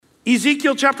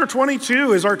Ezekiel chapter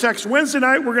 22 is our text. Wednesday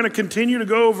night, we're going to continue to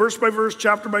go verse by verse,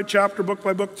 chapter by chapter, book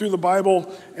by book through the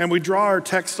Bible, and we draw our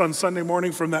text on Sunday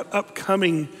morning from that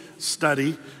upcoming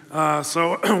study.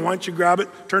 So why don't you grab it,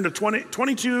 turn to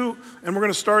 22, and we're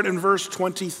going to start in verse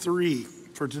 23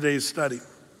 for today's study.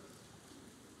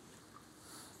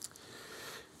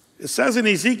 It says in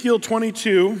Ezekiel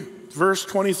 22, verse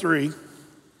 23,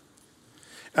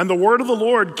 "And the word of the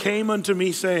Lord came unto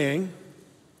me, saying,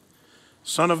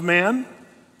 Son of man,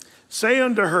 say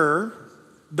unto her,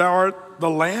 Thou art the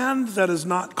land that is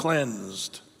not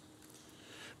cleansed,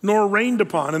 nor rained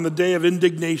upon in the day of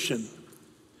indignation.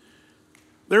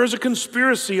 There is a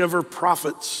conspiracy of her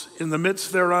prophets in the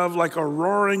midst thereof, like a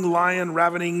roaring lion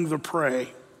ravening the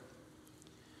prey.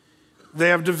 They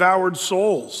have devoured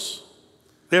souls.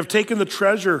 They have taken the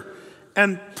treasure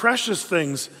and precious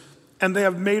things, and they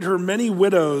have made her many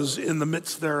widows in the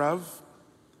midst thereof.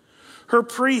 Her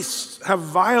priests have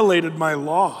violated my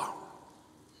law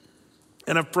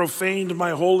and have profaned my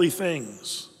holy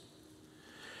things.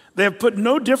 They have put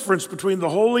no difference between the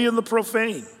holy and the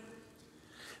profane.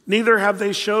 Neither have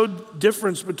they showed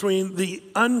difference between the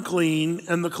unclean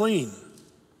and the clean,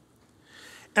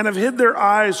 and have hid their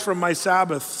eyes from my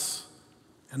Sabbaths,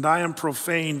 and I am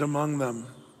profaned among them.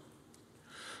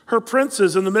 Her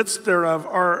princes in the midst thereof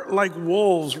are like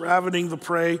wolves ravening the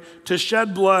prey, to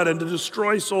shed blood and to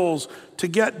destroy souls, to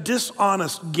get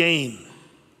dishonest gain.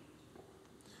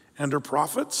 And her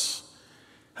prophets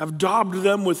have daubed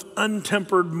them with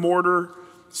untempered mortar,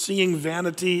 seeing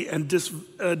vanity and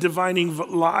divining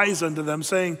lies unto them,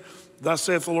 saying, Thus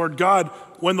saith the Lord God,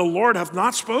 when the Lord hath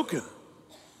not spoken.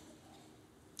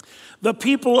 The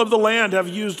people of the land have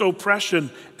used oppression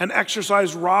and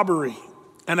exercised robbery,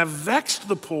 and have vexed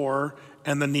the poor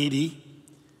and the needy.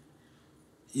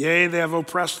 Yea, they have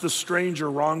oppressed the stranger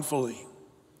wrongfully.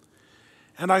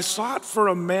 And I sought for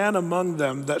a man among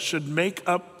them that should make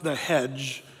up the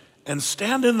hedge and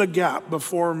stand in the gap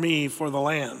before me for the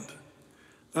land,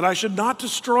 that I should not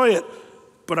destroy it,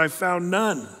 but I found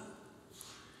none.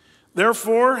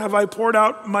 Therefore have I poured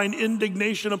out mine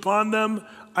indignation upon them.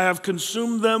 I have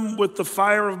consumed them with the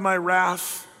fire of my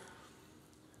wrath.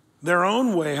 Their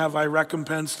own way have I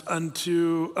recompensed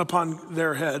upon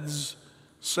their heads,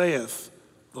 saith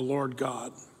the Lord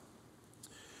God."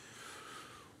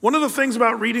 One of the things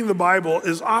about reading the Bible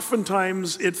is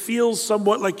oftentimes it feels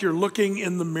somewhat like you're looking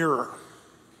in the mirror.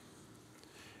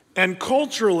 And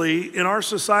culturally, in our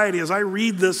society, as I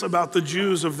read this about the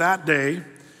Jews of that day,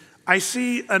 I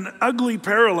see an ugly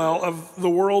parallel of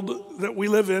the world that we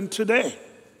live in today.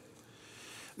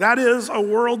 That is a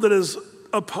world that is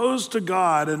opposed to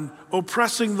God and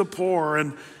oppressing the poor,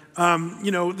 and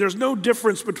there's no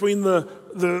difference between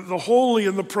the holy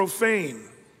and the profane.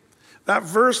 That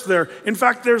verse there, in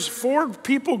fact, there's 4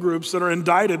 people groups that are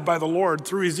indicted by the Lord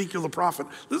through Ezekiel the prophet.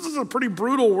 This is a pretty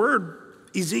brutal word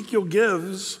Ezekiel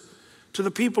gives to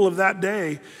the people of that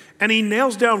day, and he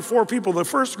nails down 4 people. The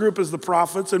first group is the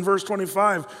prophets. In verse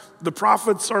 25, the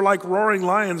prophets are like roaring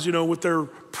lions, with their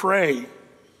prey,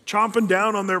 chomping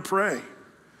down on their prey.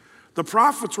 The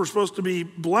prophets were supposed to be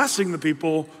blessing the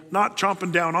people, not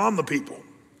chomping down on the people.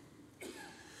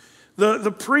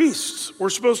 The priests were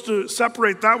supposed to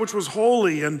separate that which was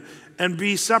holy and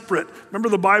be separate. Remember,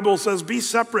 the Bible says, "Be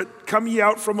separate, come ye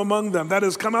out from among them." That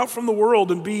is, come out from the world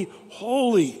and be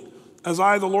holy, as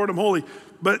I, the Lord, am holy.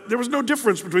 But there was no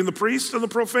difference between the priest and the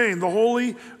profane, the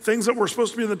holy things that were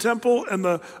supposed to be in the temple and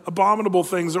the abominable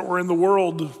things that were in the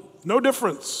world. No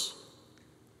difference.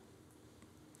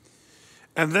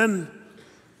 And then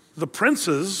the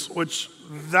princes, which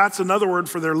that's another word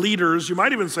for their leaders. You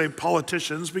might even say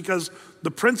politicians, because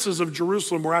the princes of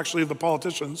Jerusalem were actually the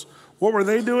politicians. What were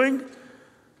they doing?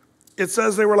 It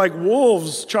says they were like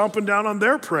wolves chomping down on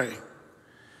their prey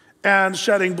and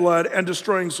shedding blood and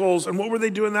destroying souls. And what were they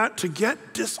doing that? To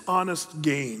get dishonest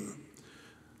gain.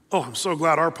 Oh, I'm so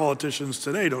glad our politicians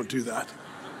today don't do that.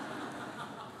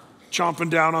 Chomping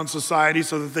down on society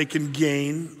so that they can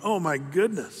gain. Oh my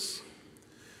goodness.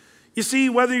 You see,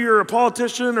 whether you're a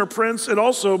politician or prince, it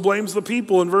also blames the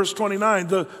people in verse 29.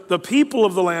 The people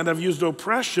of the land have used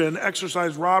oppression,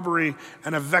 exercised robbery,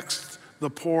 and have vexed the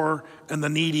poor and the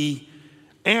needy,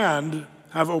 and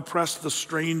have oppressed the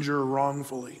stranger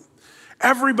wrongfully.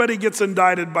 Everybody gets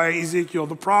indicted by Ezekiel,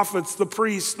 the prophets, the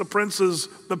priests, the princes,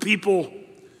 the people,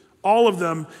 all of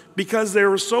them, because they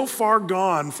were so far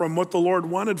gone from what the Lord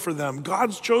wanted for them.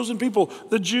 God's chosen people,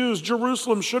 the Jews.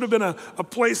 Jerusalem should have been a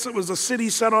place that was a city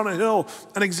set on a hill,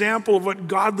 an example of what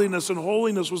godliness and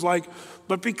holiness was like.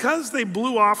 But because they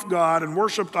blew off God and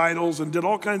worshiped idols and did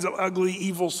all kinds of ugly,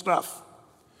 evil stuff,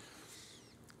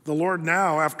 the Lord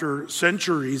now, after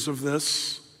centuries of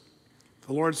this,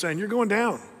 The Lord's saying, you're going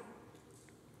down.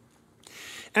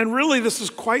 And really, this is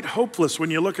quite hopeless when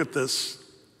you look at this.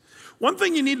 One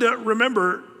thing you need to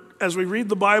remember as we read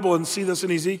the Bible and see this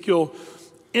in Ezekiel,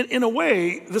 in a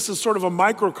way, this is sort of a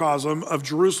microcosm of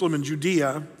Jerusalem and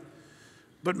Judea.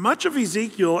 But much of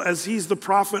Ezekiel, as he's the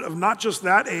prophet of not just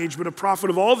that age, but a prophet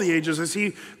of all the ages, as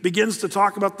he begins to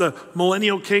talk about the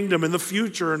millennial kingdom and the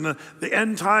future and the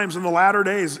end times and the latter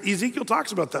days, Ezekiel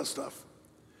talks about that stuff.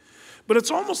 But it's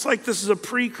almost like this is a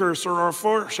precursor or a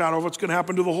foreshadow of what's going to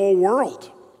happen to the whole world.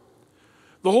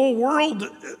 The whole world,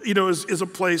 is a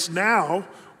place now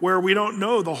where we don't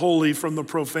know the holy from the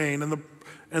profane,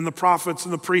 and the prophets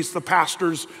and the priests, the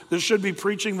pastors that should be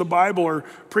preaching the Bible or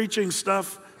preaching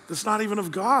stuff that's not even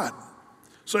of God,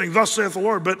 saying, thus saith the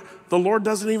Lord, but the Lord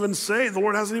doesn't even say, the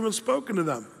Lord hasn't even spoken to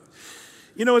them.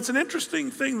 It's an interesting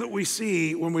thing that we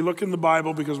see when we look in the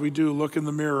Bible, because we do look in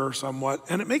the mirror somewhat,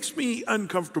 and it makes me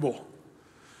uncomfortable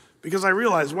because I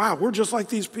realize, wow, we're just like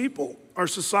these people. Our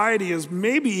society is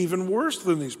maybe even worse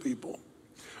than these people.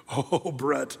 Oh,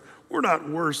 Brett, we're not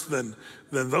worse than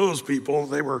those people.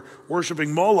 They were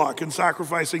worshiping Moloch and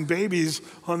sacrificing babies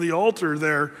on the altar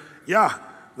there. Yeah,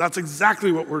 that's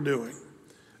exactly what we're doing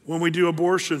when we do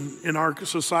abortion in our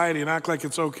society and act like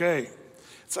it's okay.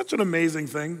 It's such an amazing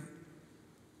thing.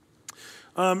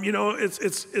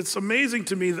 It's amazing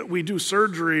to me that we do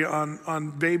surgery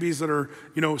on babies that are,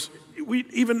 we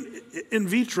even in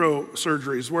vitro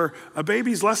surgeries where a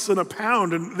baby's less than a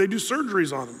pound and they do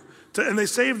surgeries on them. And they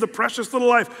save the precious little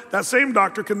life. That same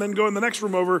doctor can then go in the next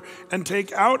room over and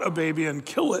take out a baby and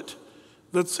kill it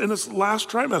that's in its last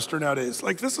trimester nowadays.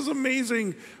 Like, this is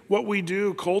amazing what we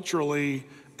do culturally,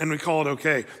 and we call it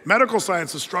okay. Medical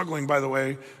science is struggling, by the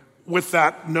way, with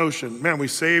that notion. Man, we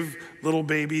save little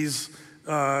babies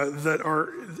that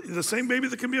are the same baby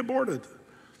that can be aborted.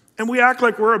 And we act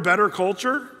like we're a better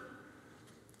culture.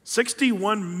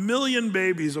 61 million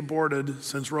babies aborted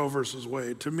since Roe versus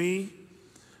Wade. To me,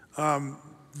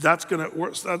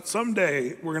 that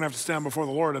someday we're gonna have to stand before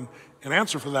the Lord and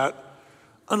answer for that,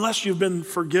 unless you've been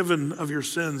forgiven of your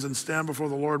sins and stand before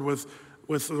the Lord with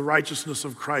the righteousness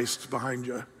of Christ behind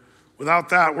you. Without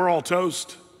that, we're all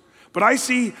toast. But I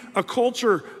see a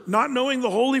culture not knowing the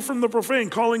holy from the profane,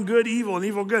 calling good evil and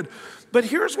evil good. But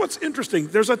here's what's interesting.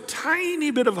 There's a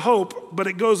tiny bit of hope, but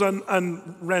it goes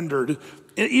unrendered.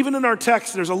 Even in our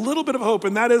text, there's a little bit of hope,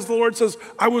 and that is the Lord says,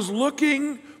 I was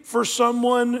looking for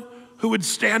someone who would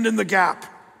stand in the gap.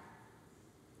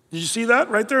 Did you see that?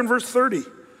 Right there in verse 30.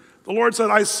 The Lord said,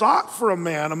 I sought for a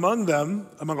man among them,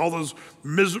 among all those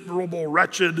miserable,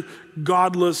 wretched,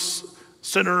 godless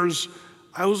sinners.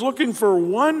 I was looking for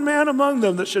one man among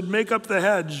them that should make up the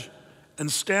hedge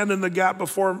and stand in the gap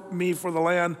before me for the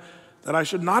land, that I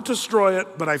should not destroy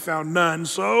it, but I found none.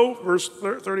 So, verse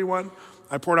 31,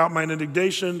 I poured out mine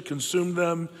indignation, consumed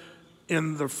them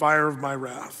in the fire of my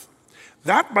wrath.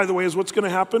 That, by the way, is what's going to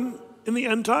happen in the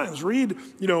end times. Read,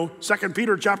 2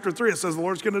 Peter chapter 3. It says the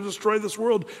Lord's going to destroy this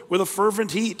world with a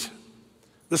fervent heat.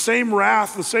 The same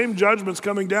wrath, the same judgment's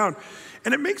coming down.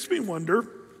 And it makes me wonder,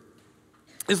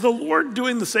 is the Lord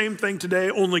doing the same thing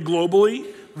today, only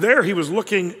globally? There he was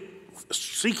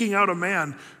seeking out a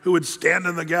man who would stand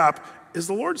in the gap. Is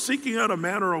the Lord seeking out a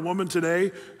man or a woman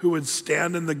today who would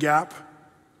stand in the gap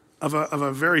of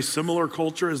a very similar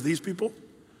culture as these people?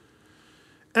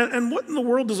 And what in the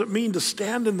world does it mean to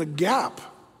stand in the gap?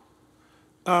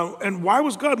 And why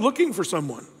was God looking for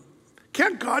someone?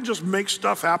 Can't God just make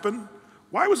stuff happen?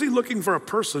 Why was he looking for a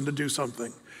person to do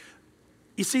something?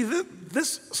 You see,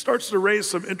 this starts to raise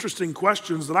some interesting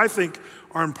questions that I think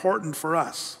are important for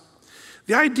us.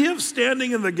 The idea of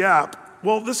standing in the gap,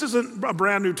 well, this isn't a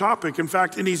brand new topic. In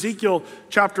fact, in Ezekiel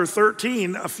chapter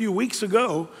 13, a few weeks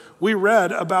ago, we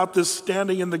read about this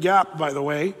standing in the gap, by the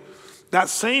way. That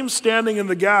same standing in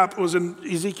the gap was in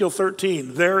Ezekiel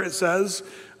 13. There it says,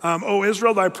 O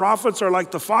Israel, thy prophets are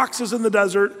like the foxes in the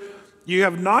desert. You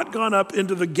have not gone up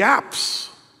into the gaps,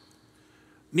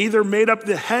 neither made up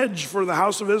the hedge for the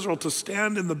house of Israel to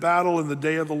stand in the battle in the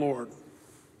day of the Lord.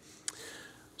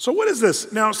 So what is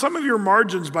this? Now, some of your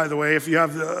margins, by the way, if you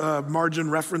have the margin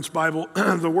reference Bible,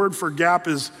 the word for gap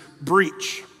is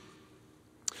breach.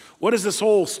 What is this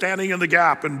whole standing in the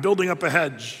gap and building up a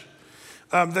hedge?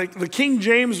 The King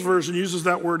James Version uses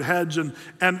that word hedge, and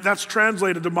that's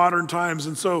translated to modern times.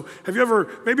 And so have you ever,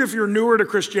 maybe if you're newer to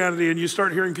Christianity and you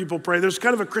start hearing people pray, there's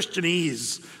kind of a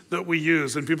Christianese that we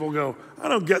use, and people go, I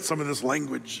don't get some of this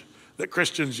language that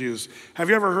Christians use. Have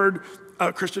you ever heard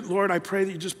a Christian, Lord, I pray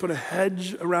that you just put a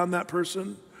hedge around that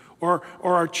person, or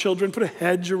our children, put a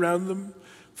hedge around them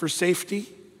for safety?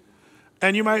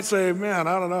 And you might say, man,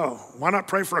 I don't know. Why not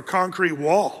pray for a concrete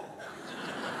wall?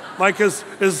 Like, is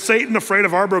Satan afraid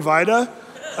of arborvitae?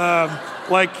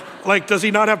 Like, does he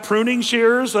not have pruning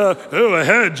shears? A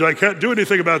hedge, I can't do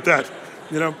anything about that.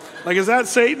 Like, is that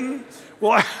Satan?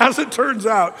 Well, as it turns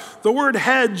out, the word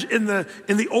hedge in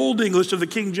the Old English of the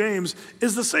King James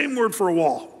is the same word for a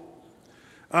wall.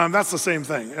 That's the same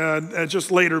thing. It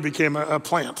just later became a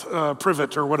plant,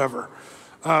 privet or whatever.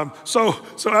 So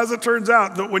as it turns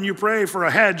out, that when you pray for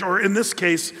a hedge, or in this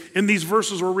case, in these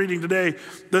verses we're reading today,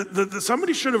 that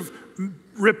somebody should have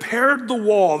repaired the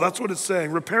wall. That's what it's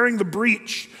saying, repairing the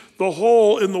breach, the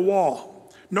hole in the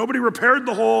wall. Nobody repaired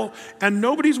the hole, and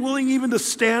nobody's willing even to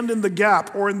stand in the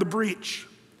gap or in the breach.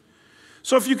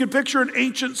 So if you could picture an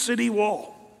ancient city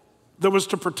wall that was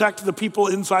to protect the people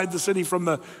inside the city from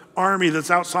the army that's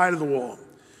outside of the wall.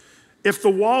 If the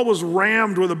wall was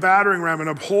rammed with a battering ram and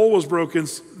a hole was broken,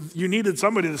 you needed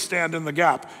somebody to stand in the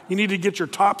gap. You needed to get your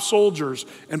top soldiers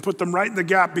and put them right in the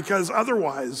gap, because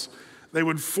otherwise they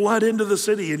would flood into the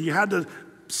city, and you had to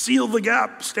seal the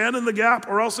gap, stand in the gap,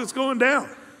 or else it's going down.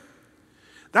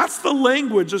 That's the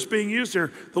language that's being used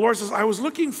here. The Lord says, I was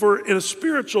looking for, in a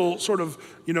spiritual sort of,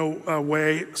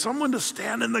 way, someone to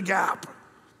stand in the gap.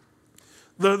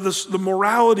 The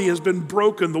morality has been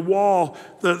broken. The wall,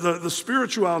 the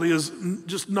spirituality is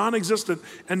just non-existent,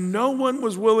 and no one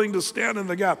was willing to stand in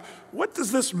the gap. What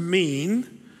does this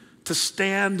mean, to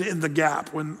stand in the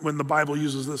gap, when the Bible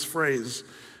uses this phrase?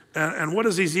 And what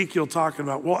is Ezekiel talking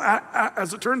about? Well,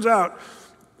 as it turns out,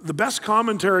 the best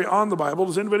commentary on the Bible,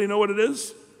 does anybody know what it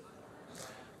is?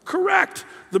 Correct.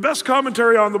 The best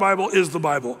commentary on the Bible is the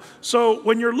Bible. So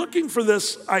when you're looking for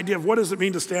this idea of what does it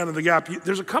mean to stand in the gap,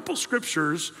 there's a couple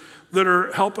scriptures that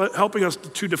are helping us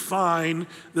to define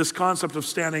this concept of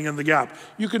standing in the gap.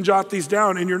 You can jot these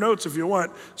down in your notes if you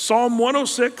want. Psalm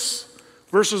 106,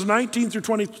 verses 19 through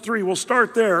 23. We'll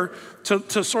start there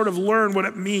to sort of learn what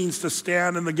it means to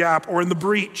stand in the gap, or in the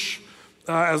breach,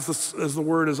 as the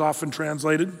word is often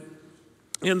translated.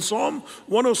 In Psalm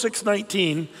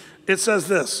 106:19, it says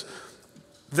this: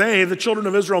 they, the children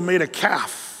of Israel, made a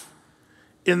calf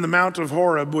in the Mount of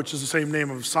Horeb, which is the same name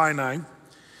of Sinai,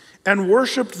 and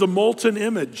worshiped the molten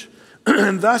image.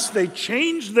 And thus they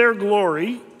changed their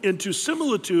glory into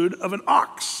similitude of an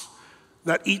ox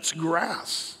that eats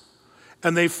grass.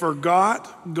 And they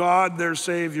forgot God their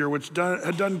Savior, which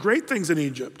had done great things in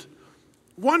Egypt,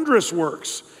 wondrous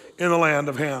works in the land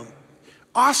of Ham,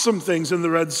 awesome things in the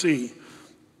Red Sea.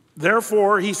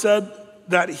 Therefore, he said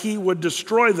that he would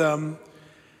destroy them,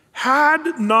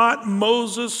 had not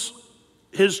Moses,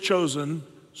 his chosen,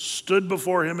 stood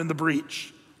before him in the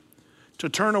breach to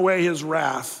turn away his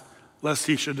wrath, lest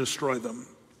he should destroy them.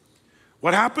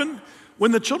 What happened?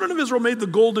 When the children of Israel made the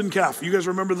golden calf, you guys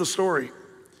remember the story.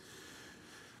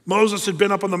 Moses had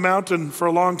been up on the mountain for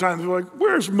a long time. They were like,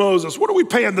 where's Moses? What are we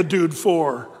paying the dude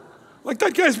for? Like,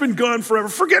 that guy's been gone forever.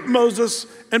 Forget Moses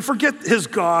and forget his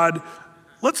God.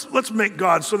 Let's make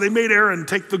God. So they made Aaron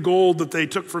take the gold that they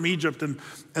took from Egypt and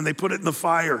they put it in the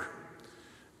fire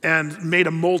and made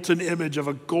a molten image of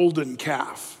a golden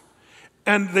calf.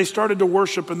 And they started to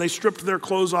worship, and they stripped their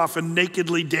clothes off and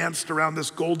nakedly danced around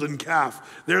this golden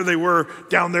calf. There they were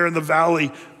down there in the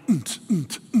valley.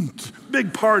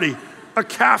 Big party, a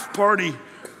calf party,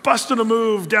 busting a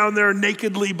move down there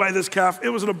nakedly by this calf. It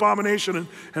was an abomination.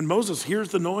 And Moses hears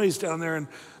the noise down there, and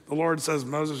the Lord says,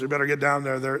 Moses, you better get down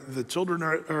there. The children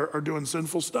are doing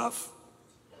sinful stuff.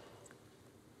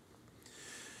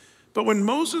 But when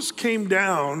Moses came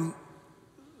down,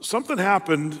 something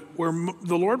happened where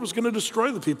the Lord was going to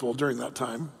destroy the people during that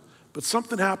time. But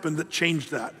something happened that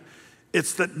changed that.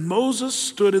 It's that Moses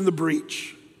stood in the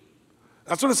breach.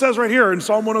 That's what it says right here in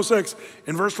Psalm 106.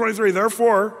 In verse 23,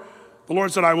 therefore, the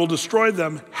Lord said, I will destroy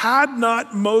them, had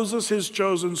not Moses, his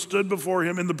chosen, stood before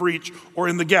him in the breach, or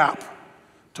in the gap,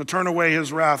 to turn away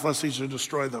his wrath, lest he should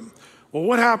destroy them. Well,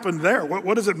 what happened there?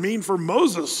 What does it mean for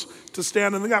Moses to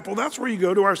stand in the gap? Well, that's where you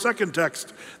go to our second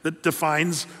text that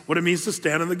defines what it means to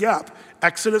stand in the gap.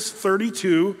 Exodus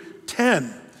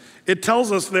 32:10. It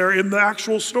tells us there in the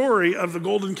actual story of the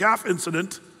golden calf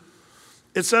incident,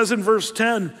 it says in verse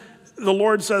 10, the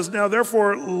Lord says, now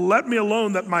therefore let me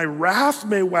alone, that my wrath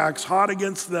may wax hot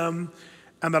against them,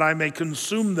 and that I may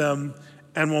consume them,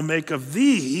 and will make of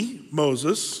thee,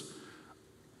 Moses,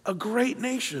 a great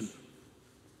nation.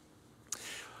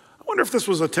 I wonder if this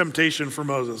was a temptation for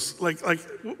Moses. Like,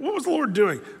 what was the Lord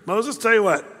doing? Moses, tell you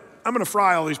what, I'm going to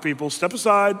fry all these people. Step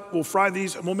aside, we'll fry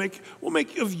these, and we'll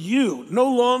make of you.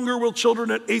 No longer will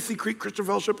children at Athey Creek Christian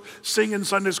Fellowship sing in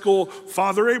Sunday school,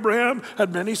 Father Abraham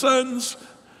had many sons.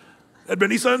 Had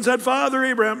many sons, had Father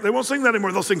Abraham. They won't sing that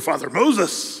anymore. They'll sing Father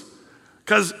Moses.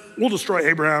 because we'll destroy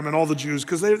Abraham and all the Jews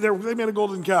because they made a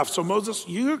golden calf. So Moses,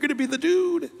 you're going to be the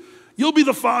dude. You'll be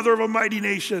the father of a mighty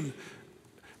nation.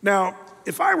 Now,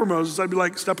 if I were Moses, I'd be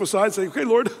like, step aside, say, okay,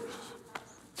 Lord,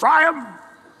 fry him.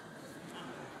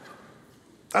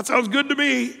 That sounds good to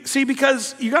me. See,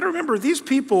 because you got to remember, these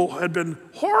people had been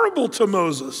horrible to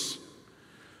Moses.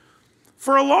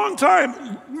 For a long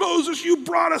time, Moses, you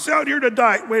brought us out here to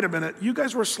die. Wait a minute, you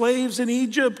guys were slaves in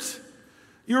Egypt.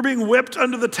 You were being whipped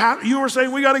under the tap. You were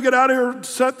saying, we got to get out of here,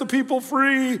 set the people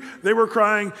free. They were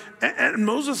crying. And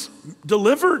Moses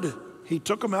delivered. He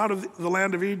took them out of the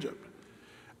land of Egypt.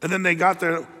 And then they got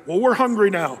there, well, we're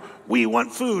hungry now. We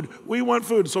want food. We want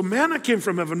food. So manna came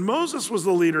from heaven. Moses was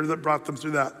the leader that brought them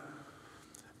through that.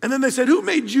 And then they said, who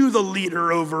made you the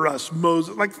leader over us,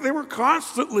 Moses? Like they were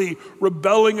constantly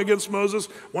rebelling against Moses.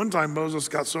 One time Moses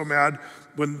got so mad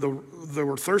when they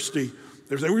were thirsty.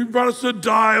 They were saying, we brought us to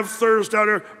die of thirst out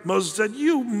here. Moses said,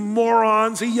 you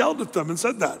morons. He yelled at them and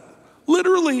said that.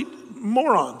 Literally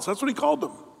morons. That's what he called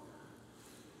them.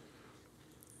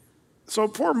 So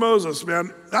poor Moses,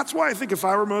 man. That's why I think if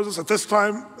I were Moses at this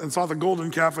time and saw the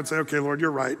golden calf, I'd say, okay, Lord,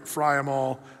 you're right. Fry them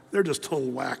all. They're just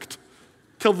total whacked.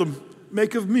 Kill them.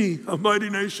 Make of me a mighty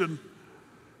nation.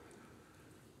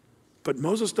 But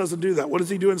Moses doesn't do that. What does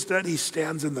he do instead? He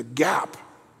stands in the gap.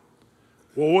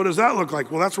 Well, what does that look like?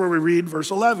 Well, that's where we read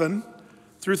verse 11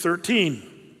 through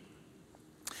 13.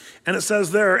 And it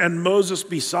says there, and Moses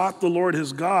besought the Lord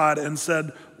his God and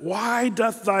said, why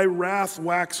doth thy wrath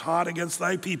wax hot against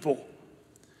thy people,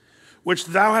 which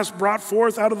thou hast brought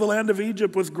forth out of the land of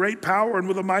Egypt with great power and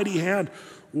with a mighty hand?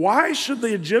 Why should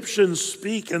the Egyptians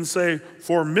speak and say,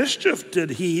 for mischief did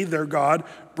he, their God,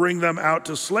 bring them out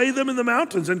to slay them in the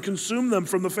mountains and consume them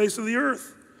from the face of the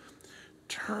earth?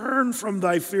 Turn from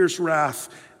thy fierce wrath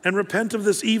and repent of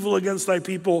this evil against thy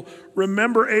people.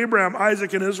 Remember Abraham,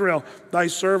 Isaac, and Israel, thy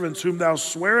servants, whom thou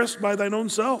swearest by thine own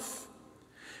self,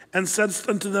 and saidst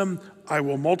unto them, I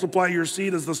will multiply your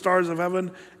seed as the stars of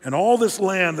heaven, and all this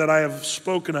land that I have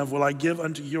spoken of will I give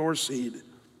unto your seed,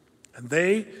 and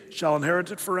they shall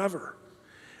inherit it forever.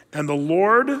 And the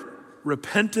Lord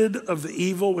repented of the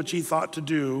evil which he thought to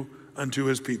do unto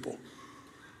his people.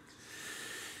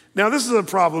 Now, this is a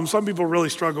problem. Some people really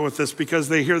struggle with this because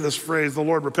they hear this phrase, the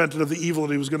Lord repented of the evil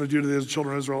that he was going to do to the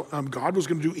children of Israel. God was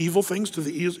going to do evil things to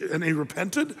and he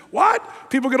repented? What?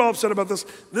 People get all upset about this.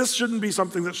 This shouldn't be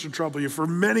something that should trouble you for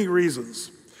many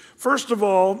reasons. First of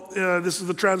all, this is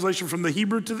the translation from the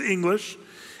Hebrew to the English,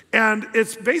 and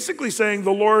it's basically saying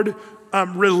the Lord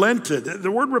relented.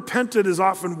 The word repented is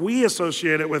often, we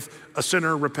associate it with a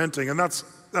sinner repenting, and that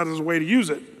is a way to use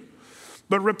it.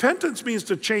 But repentance means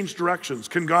to change directions.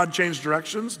 Can God change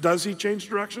directions? Does he change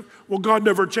direction? Well, God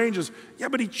never changes. Yeah,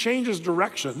 but he changes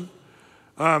direction.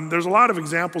 There's a lot of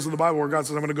examples in the Bible where God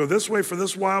says, I'm going to go this way for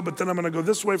this while, but then I'm going to go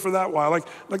this way for that while.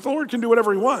 Like the Lord can do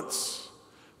whatever he wants.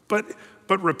 But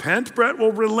repent, Brett?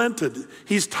 Well, relented.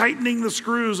 He's tightening the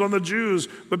screws on the Jews,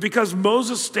 but because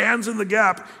Moses stands in the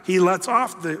gap, he lets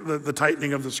off the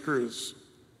tightening of the screws.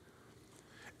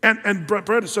 And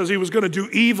Brett says he was going to do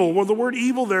evil. Well, the word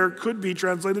evil there could be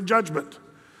translated judgment.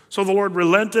 So the Lord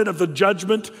relented of the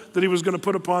judgment that he was going to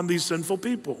put upon these sinful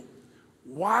people.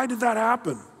 Why did that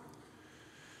happen?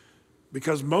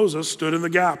 Because Moses stood in the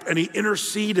gap and he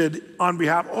interceded on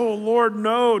behalf. Oh, Lord,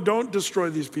 no, don't destroy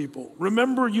these people.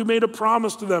 Remember, you made a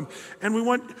promise to them, and we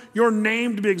want your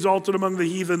name to be exalted among the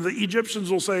heathen. The Egyptians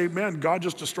will say, man, God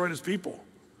just destroyed his people.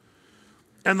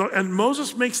 And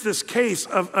Moses makes this case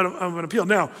of an appeal.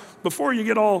 Now, before you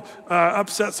get all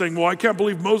upset saying, well, I can't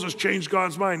believe Moses changed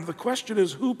God's mind. The question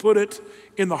is, who put it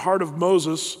in the heart of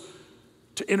Moses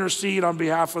to intercede on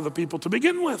behalf of the people to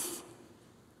begin with?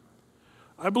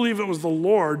 I believe it was the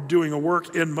Lord doing a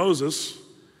work in Moses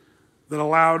that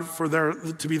allowed for there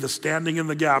to be the standing in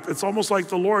the gap. It's almost like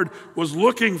the Lord was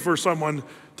looking for someone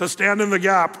to stand in the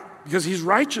gap because he's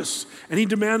righteous and he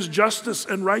demands justice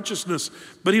and righteousness.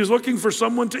 But he was looking for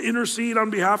someone to intercede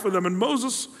on behalf of them. And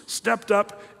Moses stepped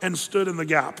up and stood in the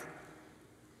gap.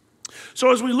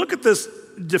 So as we look at this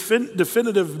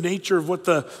definitive nature of what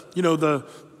the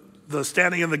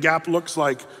standing in the gap looks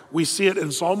like, we see it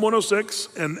in Psalm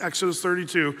 106 and Exodus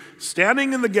 32.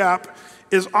 Standing in the gap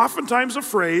is oftentimes a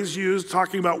phrase used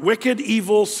talking about wicked,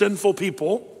 evil, sinful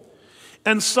people.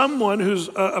 And someone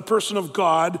who's a person of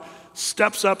God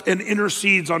steps up and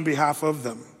intercedes on behalf of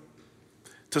them.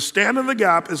 To stand in the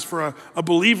gap is for a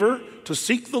believer to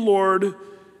seek the Lord,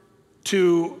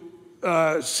 to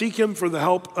seek him for the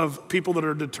help of people that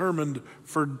are determined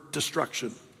for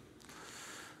destruction.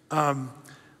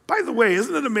 By the way,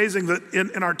 isn't it amazing that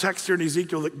in our text here in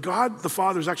Ezekiel that God the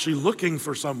Father is actually looking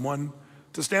for someone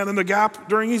to stand in the gap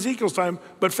during Ezekiel's time,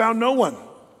 but found no one.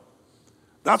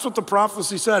 That's what the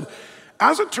prophecy said.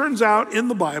 As it turns out in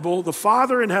the Bible, the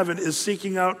Father in heaven is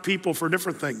seeking out people for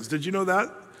different things. Did you know that?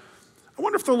 I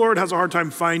wonder if the Lord has a hard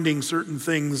time finding certain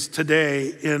things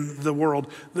today in the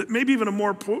world. Maybe even a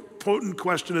more potent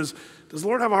question is, does the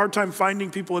Lord have a hard time finding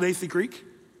people at Athey Creek?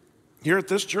 Here at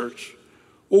this church?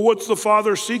 Well, what's the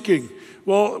Father seeking?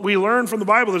 Well, we learn from the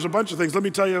Bible, there's a bunch of things. Let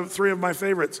me tell you 3 of my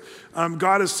favorites.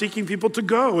 God is seeking people to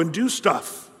go and do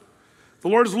stuff. The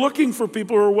Lord is looking for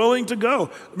people who are willing to go.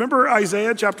 Remember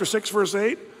Isaiah chapter 6, verse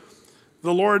 8?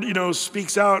 The Lord,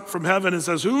 speaks out from heaven and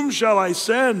says, whom shall I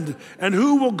send and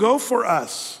who will go for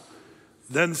us?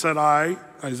 Then said I,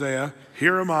 Isaiah,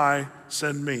 here am I,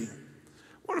 send me.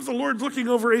 What if the Lord's looking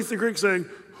over Athey Creek saying,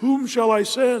 whom shall I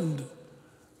send?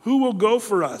 Who will go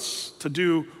for us to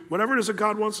do whatever it is that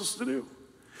God wants us to do?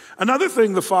 Another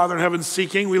thing the Father in heaven is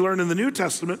seeking, we learn in the New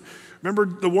Testament. Remember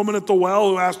the woman at the well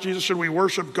who asked Jesus, should we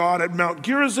worship God at Mount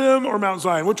Gerizim or Mount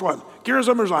Zion? Which one?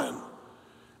 Gerizim or Zion?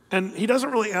 And he doesn't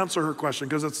really answer her question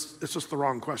because it's just the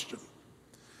wrong question.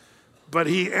 But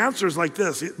he answers like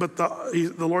this, but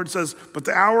the Lord says, but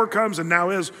the hour comes and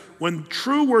now is when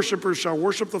true worshipers shall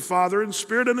worship the Father in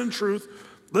spirit and in truth.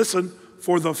 Listen,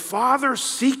 for the Father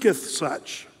seeketh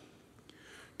such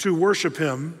to worship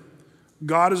him.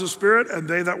 God is a spirit, and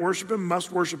they that worship him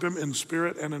must worship him in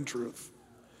spirit and in truth.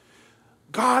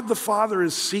 God the Father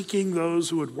is seeking those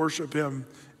who would worship him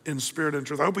in spirit and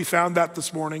truth. I hope we found that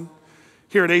this morning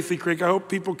here at Athey Creek. I hope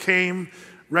people came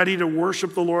ready to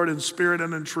worship the Lord in spirit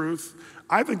and in truth.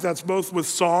 I think that's both with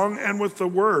song and with the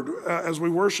word. As we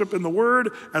worship in the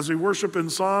word, as we worship in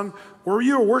song, were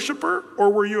you a worshiper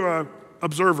or were you an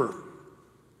observer?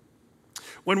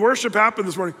 When worship happened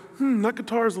this morning, that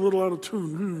guitar's a little out of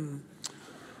tune.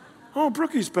 Oh,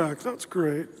 Brookie's back. That's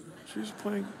great. She's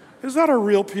playing. Is that a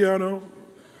real piano?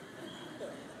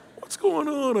 What's going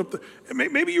on up there?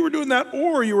 Maybe you were doing that,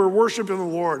 or you were worshiping the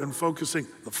Lord and focusing.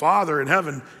 The Father in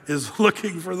heaven is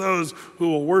looking for those who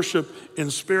will worship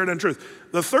in spirit and truth.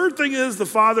 The third thing is the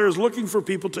Father is looking for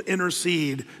people to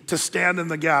intercede, to stand in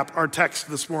the gap. Our text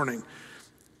this morning,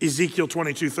 Ezekiel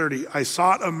 22:30. I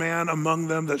sought a man among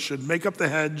them that should make up the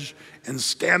hedge and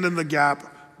stand in the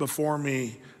gap before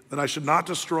me, that I should not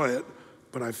destroy it,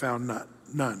 but I found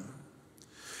none.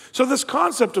 So this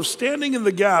concept of standing in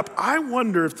the gap, I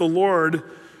wonder if the Lord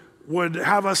would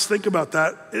have us think about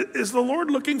that. Is the Lord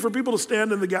looking for people to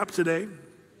stand in the gap today?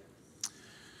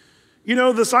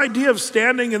 This idea of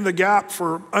standing in the gap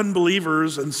for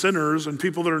unbelievers and sinners and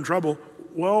people that are in trouble,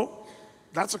 well,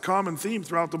 that's a common theme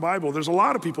throughout the Bible. There's a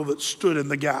lot of people that stood in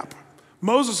the gap.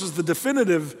 Moses is the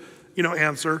definitive,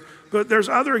 answer, but there's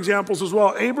other examples as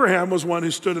well. Abraham was one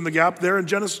who stood in the gap there in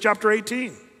Genesis chapter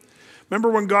 18. Remember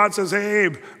when God says, hey,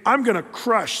 Abe, I'm going to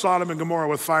crush Sodom and Gomorrah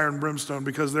with fire and brimstone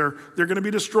because they're going to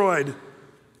be destroyed.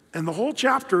 And the whole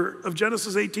chapter of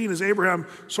Genesis 18 is Abraham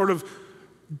sort of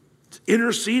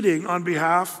interceding on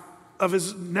behalf of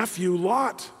his nephew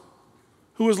Lot,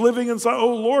 who was living inside.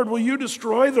 Oh, Lord, will you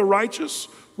destroy the righteous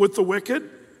with the wicked?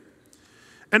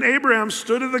 And Abraham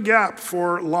stood in the gap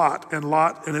for Lot, and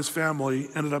Lot and his family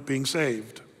ended up being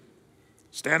saved.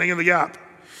 Standing in the gap.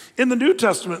 In the New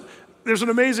Testament, there's an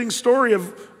amazing story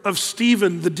of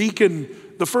Stephen, the deacon,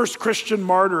 the first Christian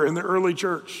martyr in the early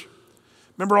church.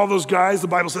 Remember all those guys? The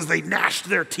Bible says they gnashed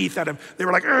their teeth at him. They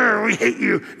were like, we hate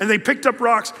you. And they picked up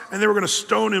rocks and they were going to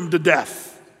stone him to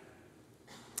death.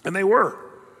 And they were.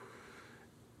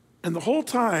 And the whole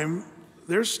time,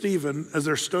 there's Stephen, as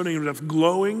they're stoning him to death,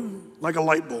 glowing like a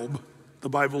light bulb, the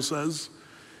Bible says.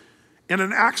 And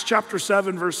in Acts chapter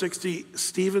 7, verse 60,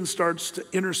 Stephen starts to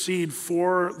intercede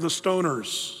for the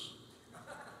stoners.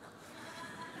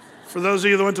 For those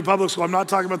of you that went to public school, I'm not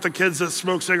talking about the kids that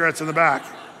smoke cigarettes in the back.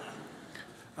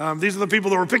 These are the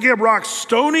people that were picking up rocks,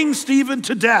 stoning Stephen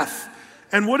to death.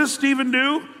 And what does Stephen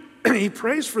do? He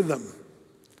prays for them.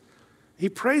 He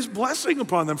prays blessing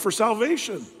upon them for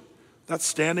salvation. That's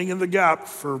standing in the gap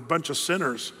for a bunch of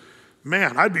sinners.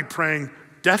 Man, I'd be praying,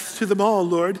 death to them all,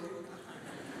 Lord.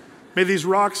 May these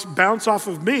rocks bounce off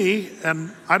of me,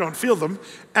 and I don't feel them,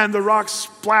 and the rocks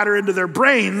splatter into their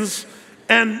brains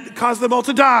and cause them all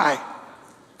to die.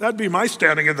 That'd be my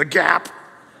standing in the gap.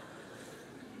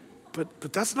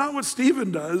 But that's not what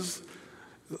Stephen does.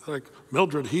 Like,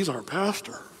 Mildred, he's our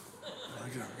pastor.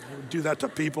 I would do that to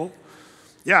people.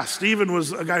 Yeah, Stephen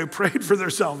was a guy who prayed for their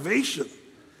salvation.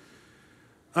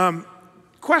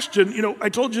 Question, I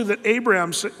told you that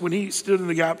Abraham, when he stood in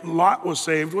the gap, Lot was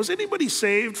saved. Was anybody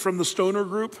saved from the stoner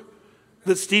group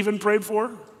that Stephen prayed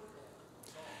for?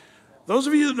 Those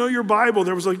of you that know your Bible,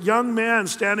 there was a young man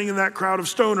standing in that crowd of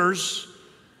stoners,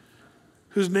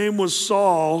 whose name was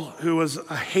Saul, who was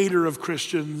a hater of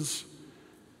Christians.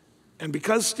 And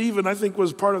because Stephen, I think,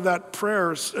 was part of that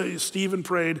prayer, Stephen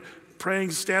praying,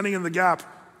 standing in the gap,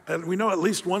 and we know at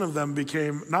least one of them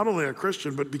became not only a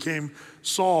Christian, but became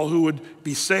Saul, who would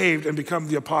be saved and become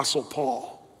the Apostle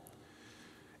Paul.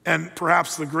 And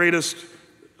perhaps the greatest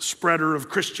spreader of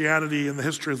Christianity in the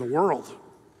history of the world.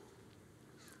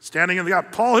 Standing in the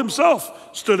gap. Paul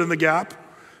himself stood in the gap.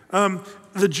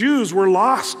 The Jews were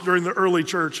lost during the early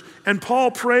church, and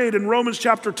Paul prayed in Romans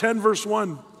chapter 10, verse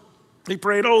 1. He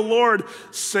prayed, "Oh Lord,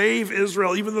 save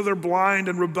Israel, even though they're blind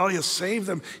and rebellious, save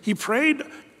them." He prayed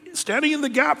standing in the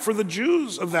gap for the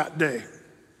Jews of that day.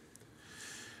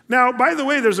 Now, by the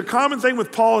way, there's a common thing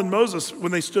with Paul and Moses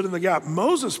when they stood in the gap.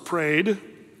 Moses prayed,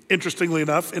 interestingly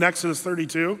enough, in Exodus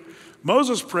 32.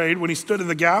 Moses prayed when he stood in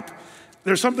the gap.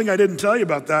 There's something I didn't tell you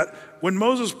about that. When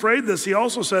Moses prayed this, he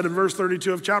also said in verse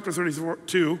 32 of chapter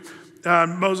 32,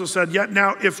 Moses said, "Yet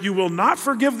now, if you will not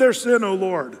forgive their sin, O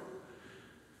Lord,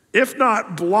 if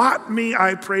not, blot me,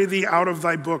 I pray thee, out of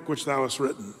thy book which thou hast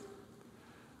written."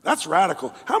 That's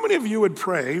radical. How many of you would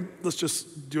pray, let's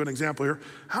just do an example here.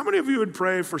 How many of you would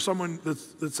pray for someone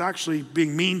that's actually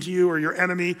being mean to you or your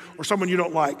enemy or someone you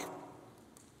don't like?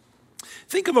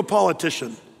 Think of a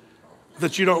politician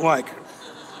that you don't like.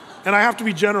 And I have to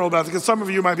be general about it because some of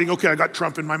you might be, okay, I got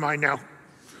Trump in my mind now.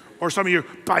 Or some of you,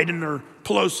 Biden or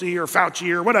Pelosi or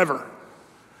Fauci or whatever.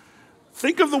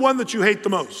 Think of the one that you hate the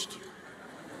most.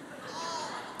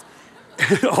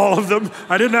 All of them.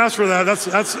 I didn't ask for that. That's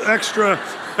extra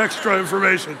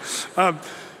information.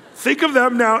 Think of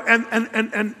them now,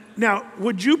 and now,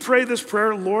 would you pray this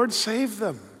prayer? Lord, save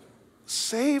them.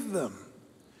 Save them.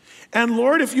 And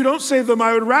Lord, if you don't save them,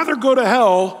 I would rather go to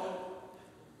hell.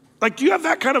 Like, do you have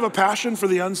that kind of a passion for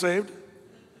the unsaved?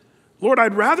 Lord,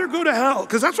 I'd rather go to hell,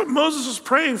 because that's what Moses is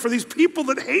praying for, these people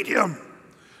that hate him.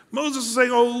 Moses is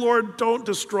saying, oh Lord, don't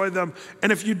destroy them.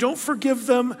 And if you don't forgive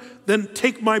them, then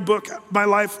take my book, my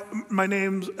life, my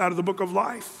name's out of the book of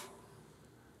life.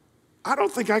 I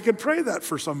don't think I could pray that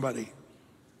for somebody,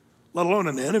 let alone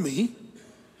an enemy.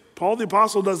 Paul the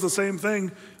Apostle does the same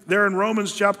thing there in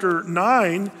Romans chapter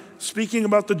 9, speaking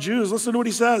about the Jews. Listen to what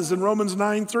he says in Romans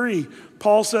 9:3.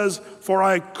 Paul says, "For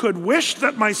I could wish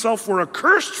that myself were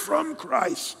accursed from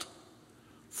Christ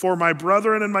for my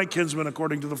brethren and my kinsmen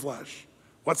according to the flesh."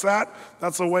 What's that?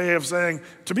 That's a way of saying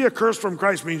to be accursed from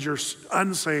Christ means you're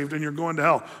unsaved and you're going to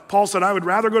hell. Paul said, I would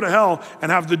rather go to hell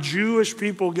and have the Jewish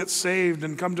people get saved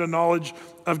and come to a knowledge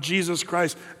of Jesus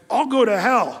Christ. I'll go to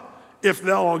hell if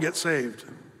they'll all get saved.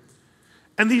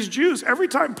 And these Jews, every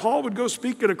time Paul would go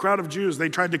speak at a crowd of Jews, they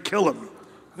tried to kill him.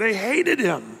 They hated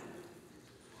him.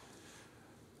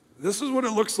 This is what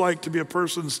it looks like to be a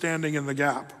person standing in the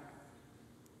gap.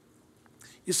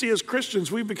 You see, as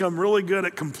Christians, we've become really good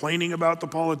at complaining about the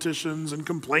politicians and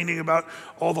complaining about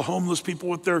all the homeless people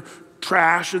with their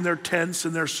trash and their tents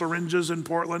and their syringes in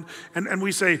Portland. And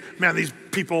we say, man, these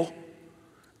people,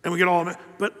 and we get all of it.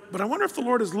 But I wonder if the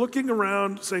Lord is looking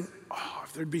around saying, oh,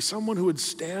 if there'd be someone who would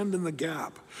stand in the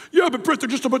gap. Yeah, but Britt, they're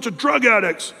just a bunch of drug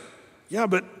addicts. Yeah,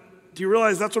 but do you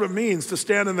realize that's what it means to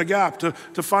stand in the gap, to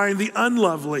find the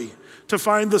unlovely, to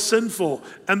find the sinful,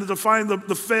 and to find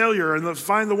the failure, and to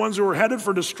find the ones who are headed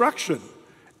for destruction,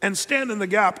 and stand in the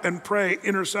gap and pray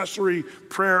intercessory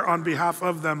prayer on behalf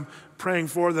of them, praying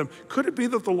for them. Could it be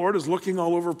that the Lord is looking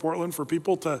all over Portland for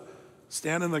people to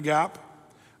stand in the gap?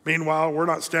 Meanwhile, we're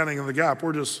not standing in the gap.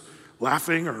 We're just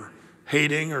laughing or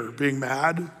hating or being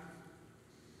mad.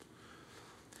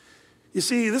 You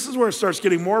see, this is where it starts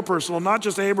getting more personal, not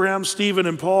just Abraham, Stephen,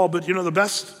 and Paul, but you know, the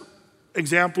best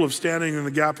example of standing in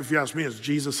the gap, if you ask me, is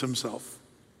Jesus himself.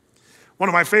 One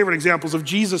of my favorite examples of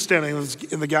Jesus standing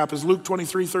in the gap is Luke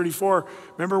 23:34.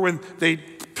 Remember when they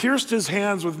pierced his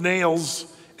hands with nails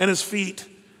and his feet,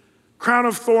 crown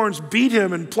of thorns, beat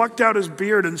him and plucked out his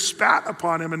beard and spat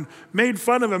upon him and made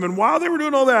fun of him. And while they were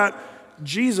doing all that,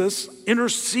 Jesus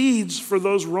intercedes for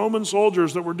those Roman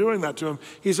soldiers that were doing that to him.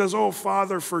 He says, oh,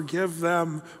 Father, forgive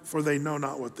them, for they know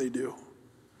not what they do.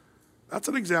 That's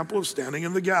an example of standing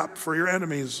in the gap for your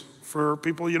enemies, for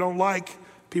people you don't like,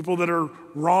 people that are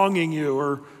wronging you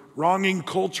or wronging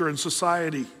culture and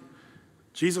society.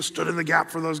 Jesus stood in the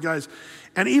gap for those guys.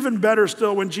 And even better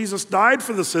still, when Jesus died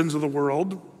for the sins of the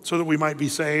world so that we might be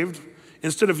saved,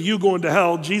 instead of you going to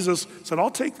hell, Jesus said,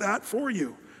 I'll take that for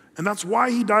you. And that's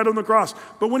why he died on the cross.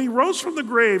 But when he rose from the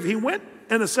grave, he went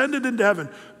and ascended into heaven.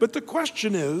 But the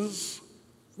question is,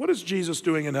 what is Jesus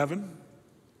doing in heaven?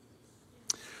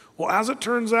 Well, as it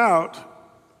turns out,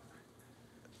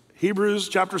 Hebrews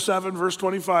chapter 7, verse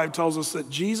 25 tells us that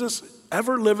Jesus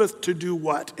ever liveth to do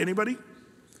what? Anybody?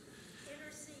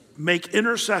 Intercede. Make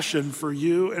intercession for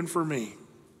you and for me.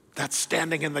 That's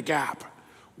standing in the gap.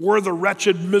 We're the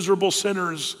wretched, miserable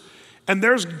sinners. And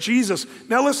there's Jesus.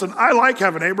 Now listen, I like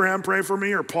having Abraham pray for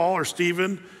me or Paul or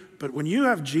Stephen, but when you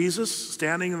have Jesus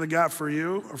standing in the gap for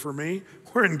you or for me,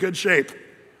 we're in good shape.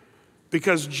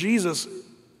 Because Jesus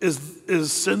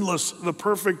is sinless, the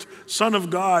perfect Son of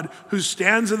God who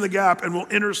stands in the gap and will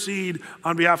intercede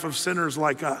on behalf of sinners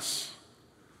like us.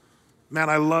 Man,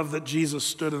 I love that Jesus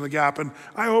stood in the gap, and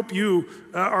I hope you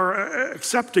are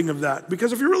accepting of that.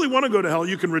 Because if you really want to go to hell,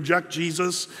 you can reject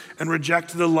Jesus and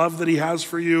reject the love that he has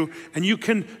for you, and you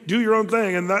can do your own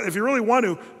thing, and that, if you really want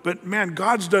to. But man,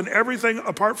 God's done everything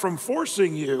apart from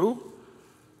forcing you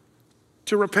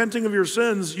to repenting of your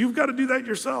sins. You've got to do that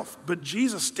yourself. But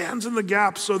Jesus stands in the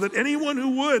gap so that anyone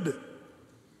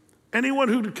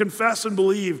who'd confess and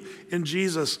believe in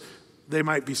Jesus, they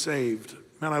might be saved.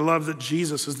 Man, I love that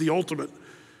Jesus is the ultimate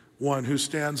one who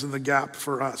stands in the gap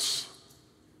for us.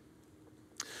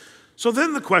 So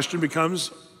then the question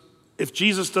becomes, if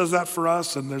Jesus does that for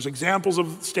us, and there's examples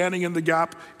of standing in the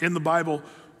gap in the Bible,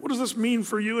 what does this mean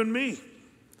for you and me?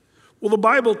 Well, the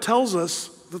Bible tells us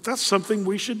that that's something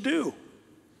we should do.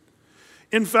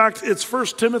 In fact, it's 1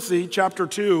 Timothy chapter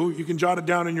 2. You can jot it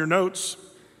down in your notes.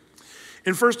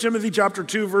 In 1 Timothy chapter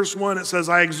 2, verse 1, it says,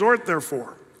 I exhort,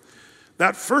 therefore,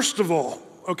 that first of all,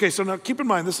 okay, so now keep in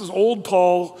mind, this is old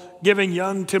Paul giving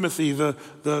young Timothy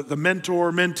the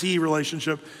mentor-mentee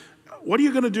relationship. What are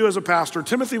you going to do as a pastor?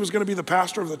 Timothy was going to be the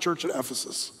pastor of the church at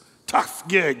Ephesus. Tough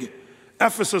gig.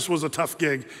 Ephesus was a tough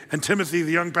gig. And Timothy,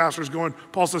 the young pastor, is going,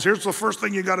 Paul says, here's the first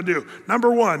thing you got to do. Number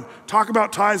one, talk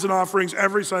about tithes and offerings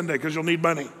every Sunday because you'll need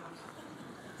money.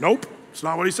 Nope, it's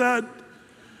not what he said.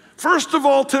 First of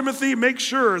all, Timothy, make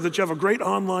sure that you have a great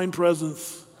online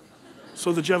presence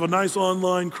so that you have a nice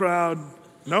online crowd.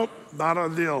 Nope, not a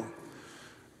deal.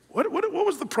 What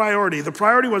was the priority? The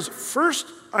priority was first,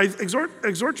 I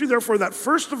exhort you therefore that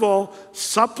first of all,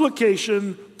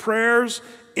 supplication, prayers,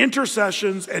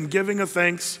 intercessions, and giving of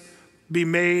thanks be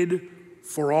made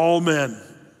for all men.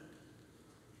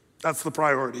 That's the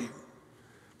priority.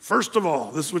 First of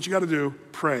all, this is what you got to do,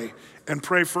 pray. And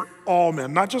pray for all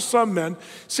men, not just some men.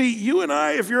 See, you and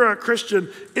I, if you're a Christian,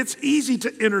 it's easy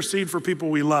to intercede for people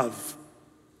we love.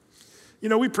 You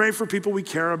know, we pray for people we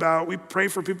care about. We pray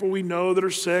for people we know that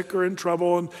are sick or in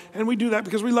trouble, and we do that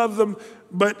because we love them.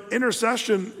 But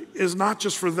intercession is not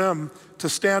just for them. To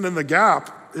stand in the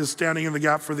gap is standing in the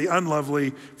gap for the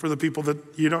unlovely, for the people that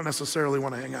you don't necessarily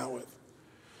want to hang out with.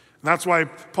 And that's why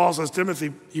Paul says,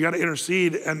 Timothy, you got to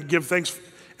intercede and give thanks,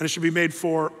 and it should be made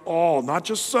for all, not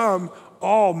just some,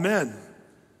 all men.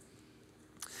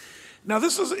 Now,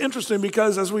 this is interesting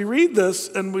because as we read this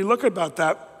and we look about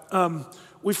that,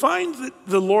 we find that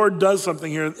the Lord does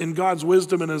something here in God's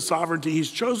wisdom and his sovereignty.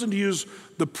 He's chosen to use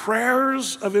the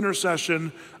prayers of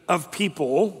intercession of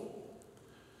people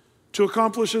to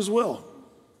accomplish his will.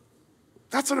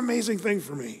 That's an amazing thing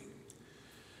for me.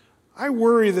 I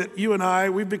worry that you and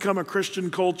I, we've become a Christian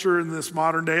culture in this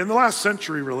modern day, in the last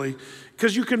century really,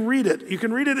 because you can read it. You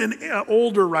can read it in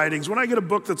older writings. When I get a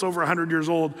book that's over 100 years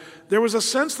old, there was a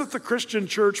sense that the Christian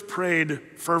church prayed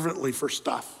fervently for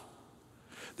stuff.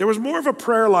 There was more of a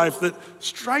prayer life that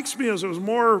strikes me as it was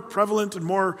more prevalent and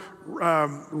more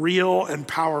real and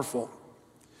powerful.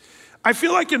 I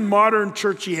feel like in modern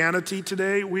churchianity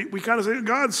today, we kind of say,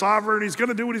 God's sovereign, he's going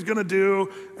to do what he's going to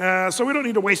do, so we don't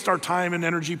need to waste our time and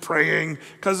energy praying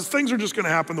because things are just going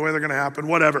to happen the way they're going to happen,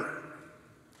 whatever.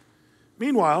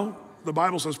 Meanwhile, the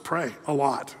Bible says pray a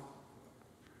lot,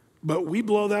 but we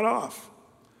blow that off.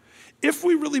 If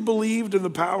we really believed in the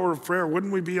power of prayer,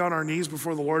 wouldn't we be on our knees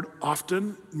before the Lord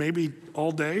often, maybe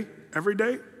all day, every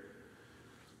day?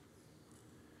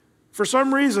 For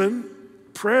some reason,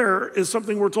 prayer is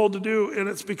something we're told to do, and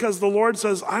it's because the Lord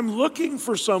says, I'm looking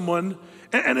for someone.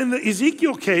 And in the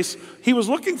Ezekiel case, he was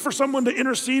looking for someone to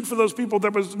intercede for those people. There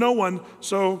was no one,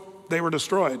 so they were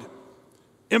destroyed.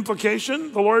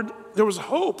 Implication, there was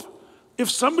hope. If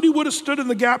somebody would have stood in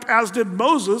the gap, as did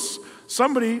Moses,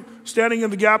 somebody standing in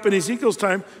the gap in Ezekiel's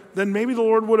time, then maybe the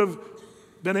Lord would have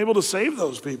been able to save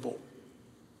those people.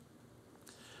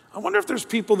 I wonder if there's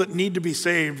people that need to be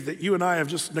saved that you and I have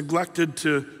just neglected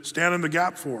to stand in the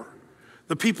gap for.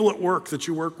 The people at work that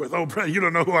you work with. Oh, Brett, you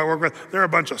don't know who I work with. They're a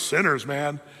bunch of sinners,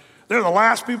 man. They're the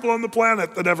last people on the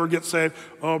planet that ever get saved.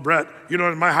 Oh, Brett, you know,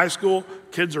 in my high school,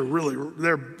 kids are really,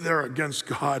 they're against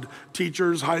God.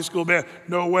 Teachers, high school, man,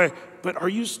 no way. But are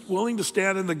you willing to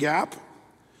stand in the gap?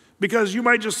 Because you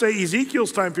might just say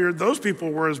Ezekiel's time period, those people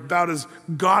were about as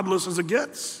godless as it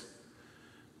gets.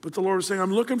 But the Lord is saying,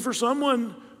 I'm looking for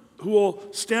someone who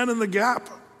will stand in the gap.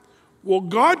 Well,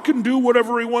 God can do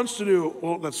whatever he wants to do.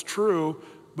 Well, that's true,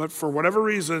 but for whatever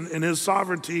reason, in his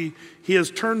sovereignty, he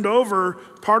has turned over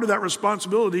part of that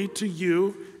responsibility to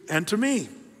you and to me.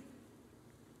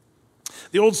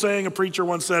 The old saying a preacher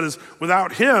once said is,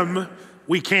 without him,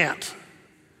 we can't.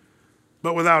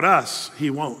 But without us,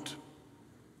 he won't.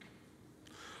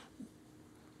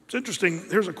 It's interesting.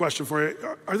 Here's a question for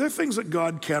you. Are there things that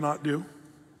God cannot do?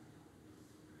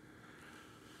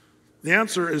 The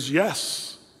answer is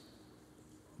yes.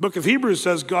 Book of Hebrews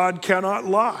says God cannot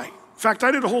lie. In fact,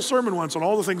 I did a whole sermon once on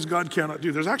all the things God cannot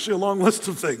do. There's actually a long list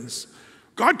of things.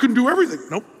 God can do everything.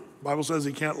 Nope. The Bible says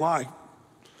he can't lie.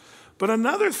 But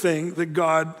another thing that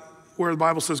God, where the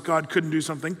Bible says God couldn't do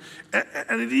something,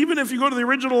 and even if you go to the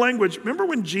original language, remember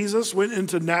when Jesus went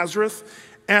into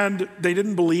Nazareth and they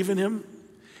didn't believe in him?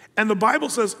 And the Bible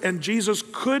says, and Jesus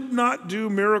could not do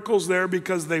miracles there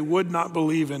because they would not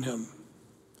believe in him.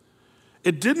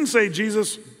 It didn't say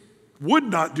Jesus would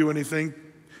not do anything.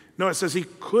 No, it says he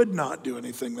could not do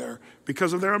anything there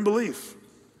because of their unbelief.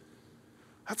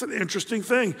 That's an interesting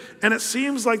thing. And it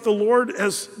seems like the Lord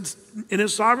has, in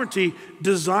his sovereignty,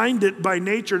 designed it by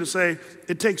nature to say,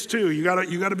 it takes two. You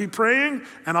gotta be praying,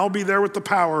 and I'll be there with the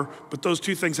power, but those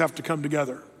two things have to come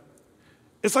together.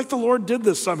 It's like the Lord did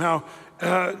this somehow.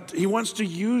 He wants to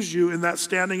use you in that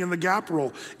standing in the gap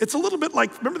role. It's a little bit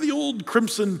like, remember the old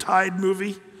Crimson Tide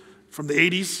movie from the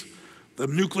 80s? The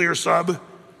nuclear sub?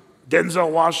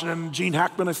 Denzel Washington, Gene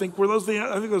Hackman, I think those were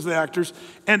the actors.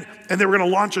 And they were going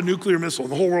to launch a nuclear missile,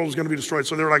 and the whole world was going to be destroyed.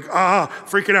 So they were like,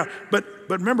 freaking out. But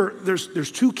remember,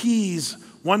 there's two keys,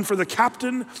 one for the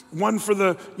captain, one for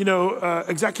the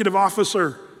executive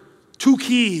officer. Two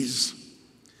keys.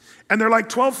 And they're like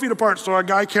 12 feet apart, so a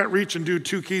guy can't reach and do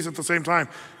two keys at the same time.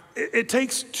 It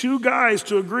takes two guys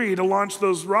to agree to launch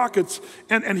those rockets.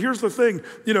 And here's the thing,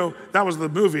 that was the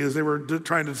movie, as they were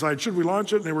trying to decide, should we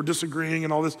launch it? And they were disagreeing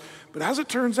and all this. But as it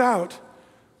turns out,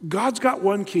 God's got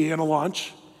one key in a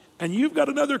launch, and you've got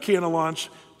another key in a launch,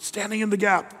 standing in the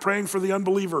gap, praying for the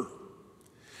unbeliever.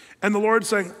 And the Lord's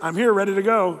saying, I'm here, ready to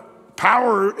go.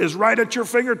 Power is right at your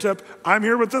fingertip. I'm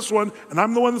here with this one, and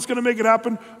I'm the one that's going to make it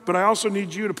happen, but I also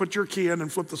need you to put your key in and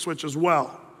flip the switch as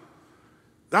well.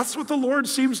 That's what the Lord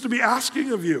seems to be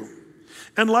asking of you.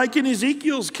 And like in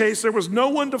Ezekiel's case, there was no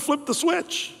one to flip the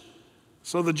switch.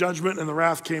 So the judgment and the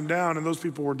wrath came down, and those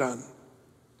people were done.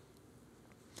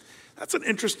 That's an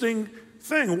interesting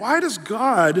thing. Why does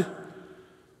God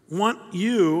want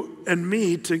you and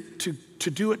me to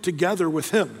do it together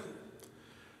with him?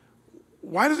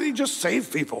 Why doesn't he just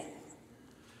save people?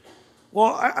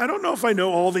 Well, I don't know if I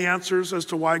know all the answers as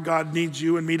to why God needs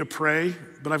you and me to pray,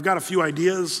 but I've got a few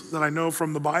ideas that I know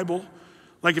from the Bible.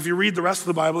 Like if you read the rest of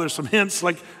the Bible, there's some hints.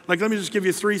 Like let me just give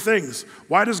you three things.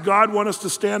 Why does God want us to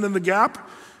stand in the gap?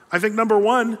 I think number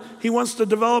one, he wants to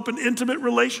develop an intimate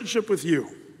relationship with you.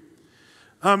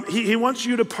 He wants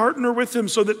you to partner with him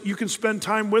so that you can spend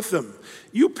time with them.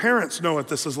 You parents know what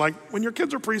this is like. When your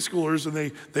kids are preschoolers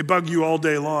and they bug you all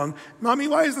day long, Mommy,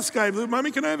 why is the sky blue?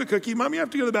 Mommy, can I have a cookie? Mommy, I have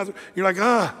to go to the bathroom. You're like,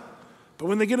 But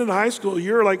when they get into high school,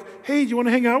 you're like, hey, do you want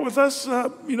to hang out with us?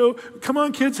 Come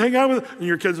on, kids, hang out with us. And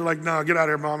your kids are like, no, get out of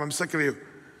here, Mom. I'm sick of you.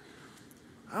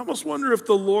 I almost wonder if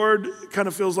the Lord kind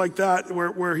of feels like that,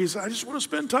 where he's, I just want to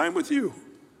spend time with you.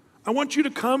 I want you to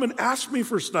come and ask me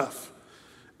for stuff.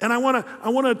 And I want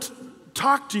to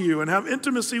talk to you and have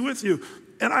intimacy with you.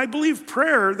 And I believe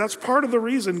prayer, that's part of the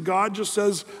reason God just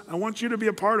says, I want you to be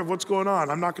a part of what's going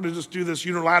on. I'm not going to just do this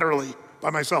unilaterally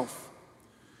by myself.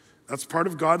 That's part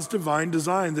of God's divine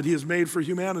design that he has made for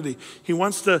humanity. He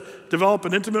wants to develop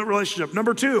an intimate relationship.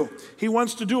 Number two, he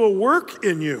wants to do a work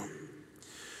in you.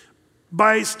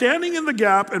 By standing in the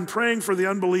gap and praying for the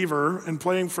unbeliever and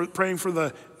praying for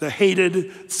the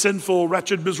hated, sinful,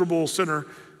 wretched, miserable sinner,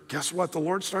 guess what? The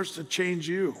Lord starts to change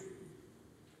you.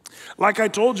 Like I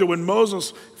told you, when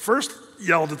Moses first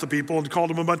yelled at the people and called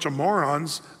them a bunch of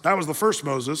morons, that was the first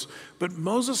Moses. But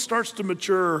Moses starts to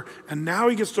mature, and now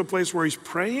he gets to a place where he's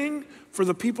praying for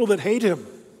the people that hate him.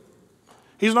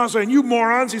 He's not saying, you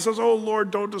morons. He says, oh, Lord,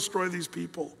 don't destroy these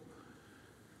people.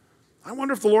 I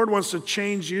wonder if the Lord wants to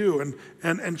change you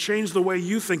and change the way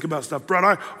you think about stuff.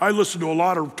 Brad, I listen to a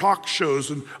lot of talk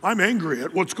shows, and I'm angry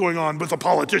at what's going on with the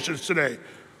politicians today.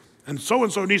 And so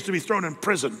needs to be thrown in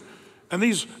prison. And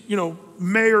these,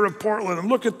 mayor of Portland, and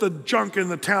look at the junk in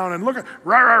the town, and look at,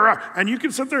 rah, rah, rah. And you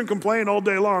can sit there and complain all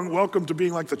day long. Welcome to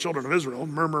being like the children of Israel.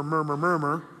 Murmur, murmur,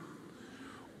 murmur.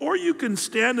 Or you can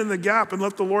stand in the gap and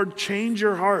let the Lord change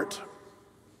your heart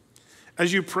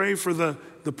as you pray for the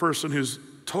person who's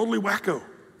totally wacko.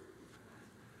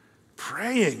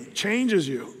 Praying changes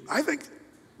you. I think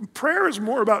prayer is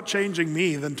more about changing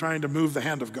me than trying to move the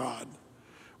hand of God.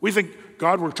 We think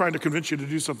God, we're trying to convince you to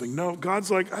do something. No, God's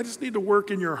like, I just need to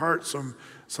work in your heart some.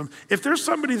 If there's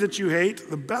somebody that you hate,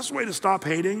 the best way to stop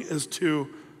hating is to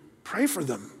pray for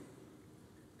them.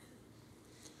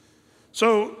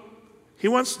 So he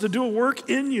wants to do a work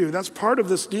in you. That's part of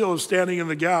this deal of standing in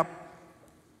the gap.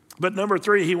 But number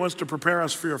 3, he wants to prepare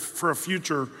us for a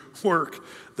future work.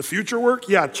 The future work?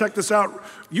 Yeah, check this out.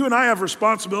 You and I have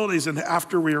responsibilities, and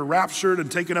after we are raptured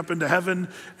and taken up into heaven,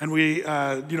 and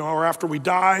or after we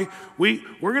die, we're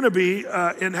going to be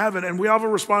in heaven, and we have a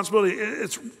responsibility.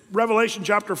 It's Revelation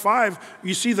chapter 5.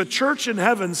 You see the church in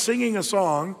heaven singing a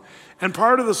song, and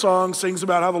part of the song sings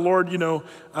about how the Lord,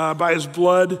 by his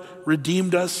blood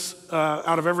redeemed us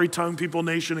out of every tongue, people,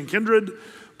 nation, and kindred.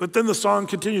 But then the song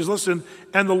continues, listen,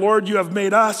 and the Lord, you have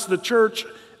made us, the church,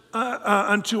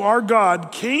 unto our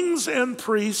God, kings and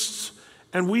priests,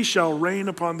 and we shall reign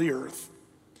upon the earth.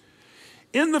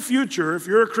 In the future, if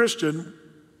you're a Christian,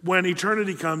 when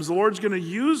eternity comes, the Lord's going to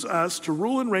use us to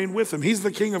rule and reign with him. He's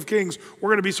the King of Kings. We're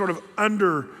going to be sort of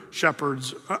under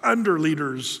shepherds, under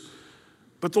leaders.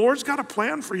 But the Lord's got a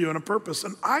plan for you and a purpose.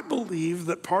 And I believe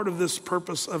that part of this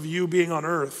purpose of you being on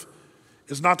earth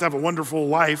is not to have a wonderful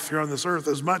life here on this earth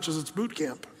as much as it's boot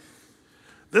camp.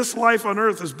 This life on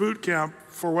earth is boot camp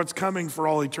for what's coming for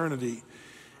all eternity.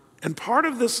 And part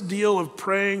of this deal of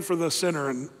praying for the sinner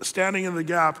and standing in the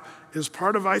gap is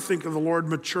part of, I think, of the Lord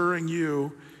maturing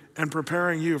you and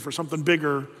preparing you for something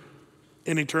bigger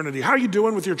in eternity. How are you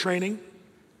doing with your training?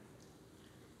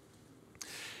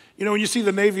 When you see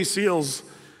the Navy SEALs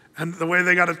and the way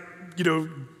they got to,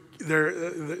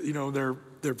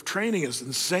 their training is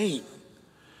insane.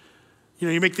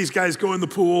 You make these guys go in the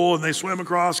pool and they swim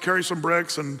across, carry some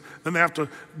bricks, and then they have to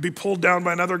be pulled down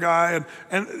by another guy.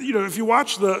 And if you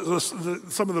watch some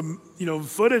of the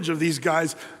footage of these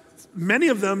guys, many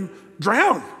of them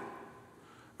drown.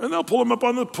 And they'll pull them up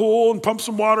on the pool and pump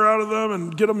some water out of them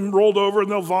and get them rolled over,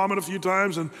 and they'll vomit a few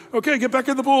times and, okay, get back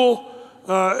in the pool.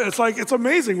 It's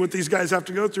amazing what these guys have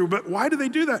to go through. But why do they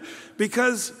do that?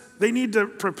 Because they need to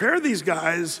prepare these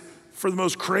guys for the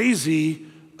most crazy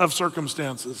of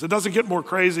circumstances. It doesn't get more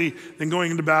crazy than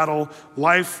going into battle,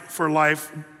 life for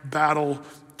life battle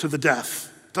to the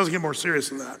death. It doesn't get more serious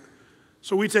than that.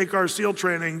 So we take our SEAL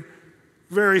training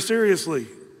very seriously.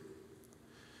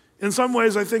 In some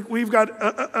ways, I think we've got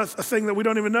a thing that we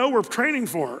don't even know we're training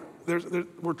for.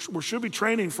 We should be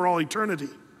training for all eternity.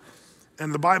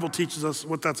 And the Bible teaches us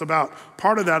what that's about.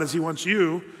 Part of that is he wants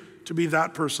you to be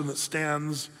that person that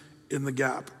stands in the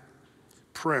gap.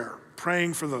 Prayer,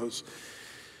 praying for those.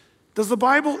 Does the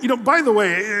Bible, by the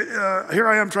way, here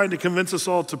I am trying to convince us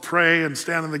all to pray and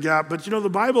stand in the gap, but the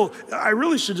Bible, I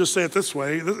really should just say it this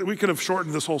way. We could have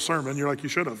shortened this whole sermon. You're like, you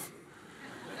should have.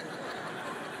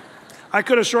 I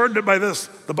could have shortened it by this.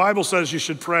 The Bible says you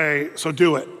should pray, so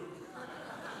do it.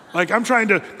 Like I'm trying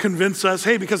to convince us,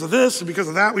 hey, because of this and because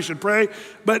of that, we should pray.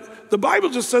 But the Bible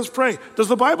just says pray. Does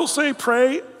the Bible say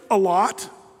pray a lot?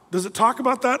 Does it talk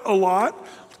about that a lot?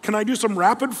 Can I do some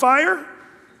rapid fire?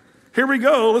 Here we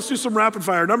go. Let's do some rapid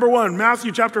fire. Number 1,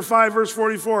 Matthew chapter 5, verse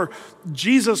 44.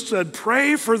 Jesus said,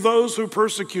 pray for those who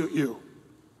persecute you.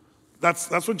 That's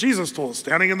what Jesus told us,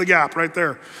 standing in the gap right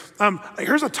there.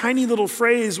 Here's a tiny little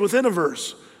phrase within a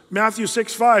verse. Matthew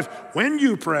 6:5. When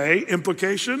you pray,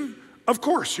 implication, of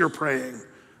course you're praying.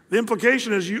 The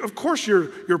implication is of course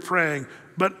you're praying.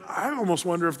 But I almost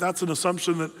wonder if that's an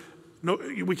assumption that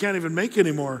we can't even make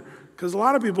anymore, because a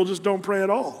lot of people just don't pray at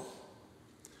all.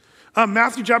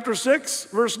 Matthew chapter 6,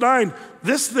 verse 9.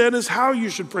 This then is how you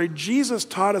should pray. Jesus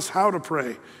taught us how to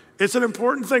pray. It's an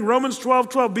important thing. Romans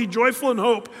 12:12. Be joyful in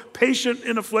hope, patient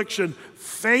in affliction,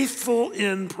 faithful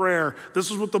in prayer.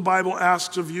 This is what the Bible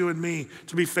asks of you and me,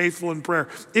 to be faithful in prayer.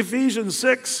 Ephesians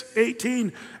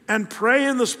 6:18. And pray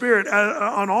in the Spirit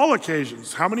on all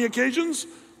occasions. How many occasions?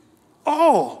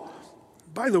 All.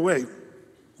 By the way,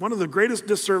 one of the greatest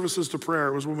disservices to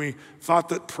prayer was when we thought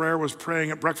that prayer was praying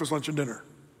at breakfast, lunch, and dinner.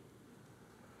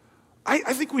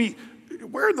 I think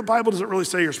where in the Bible does it really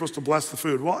say you're supposed to bless the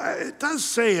food? Well, it does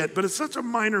say it, but it's such a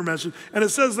minor mention. And it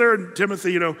says there in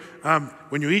Timothy,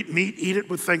 when you eat meat, eat it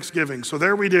with thanksgiving. So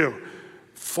there we do.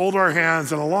 Fold our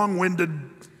hands, and a long-winded,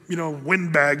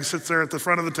 windbag sits there at the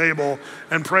front of the table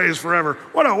and prays forever.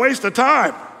 What a waste of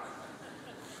time.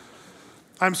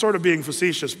 I'm sort of being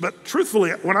facetious, but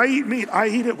truthfully, when I eat meat, I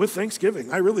eat it with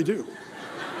thanksgiving. I really do.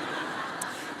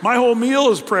 My whole meal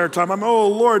is prayer time. Oh,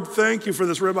 Lord, thank you for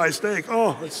this ribeye steak.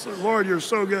 Oh, Lord, you're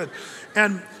so good.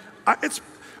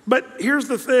 But here's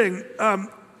the thing.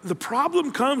 The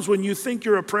problem comes when you think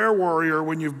you're a prayer warrior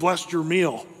when you've blessed your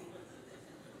meal.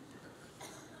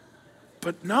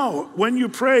 But no, when you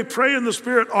pray in the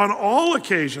Spirit on all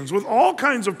occasions with all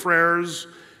kinds of prayers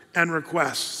and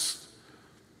requests.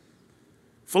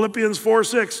 Philippians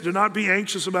 4:6, do not be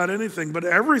anxious about anything, but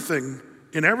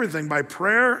in everything, by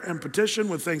prayer and petition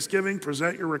with thanksgiving,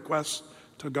 present your requests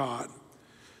to God.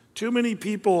 Too many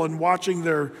people, in watching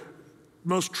their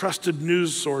most trusted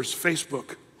news source,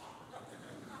 Facebook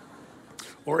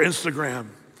or Instagram,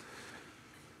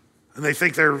 and they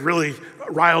think they're really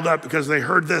riled up because they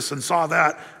heard this and saw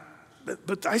that.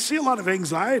 But I see a lot of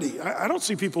anxiety. I don't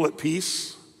see people at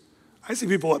peace. I see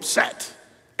people upset,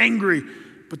 angry.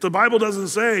 But the Bible doesn't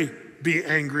say be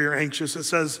angry or anxious. It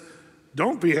says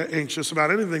don't be anxious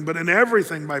about anything, but in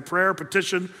everything, by prayer,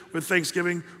 petition, with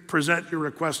thanksgiving, present your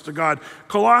requests to God.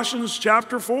 Colossians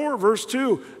chapter 4, verse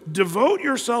 2, devote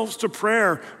yourselves to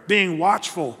prayer, being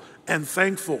watchful and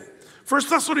thankful. 1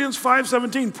 Thessalonians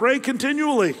 5:17, pray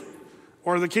continually.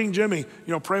 Or the King Jimmy,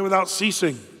 pray without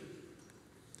ceasing.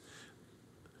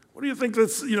 What do you think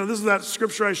this is that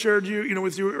scripture I shared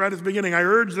with you right at the beginning. I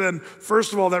urge then,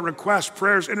 first of all, that requests,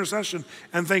 prayers, intercession,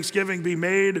 and thanksgiving be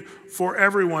made for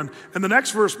everyone. And the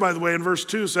next verse, by the way, in verse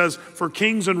 2 says, for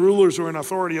kings and rulers who are in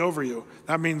authority over you.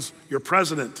 That means your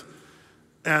president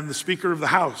and the Speaker of the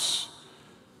House,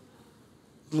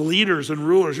 the leaders and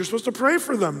rulers. You're supposed to pray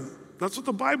for them. That's what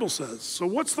the Bible says. So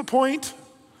what's the point?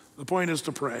 The point is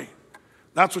to pray.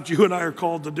 That's what you and I are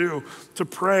called to do, to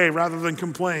pray rather than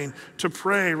complain, to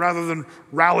pray rather than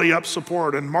rally up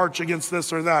support and march against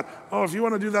this or that. Oh, if you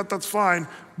want to do that, that's fine.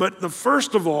 But the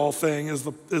first of all thing is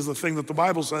the thing that the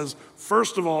Bible says,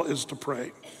 first of all, is to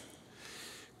pray.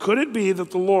 Could it be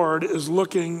that the Lord is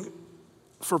looking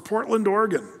for Portland,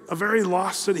 Oregon, a very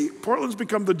lost city? Portland's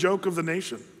become the joke of the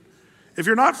nation. If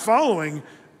you're not following,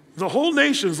 the whole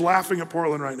nation's laughing at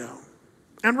Portland right now,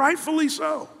 and rightfully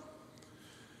so.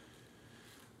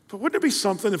 But wouldn't it be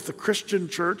something if the Christian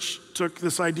church took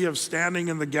this idea of standing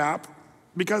in the gap?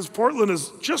 Because Portland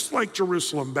is just like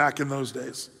Jerusalem back in those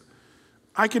days.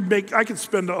 I could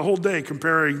spend a whole day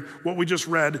comparing what we just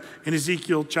read in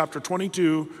Ezekiel chapter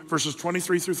 22, verses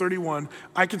 23 through 31.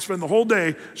 I could spend the whole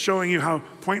day showing you how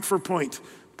point for point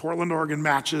Portland, Oregon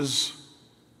matches.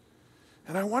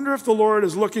 And I wonder if the Lord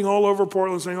is looking all over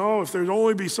Portland saying, oh, if there'd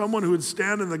only be someone who would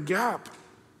stand in the gap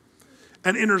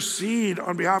and intercede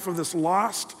on behalf of this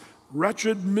lost,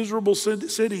 wretched, miserable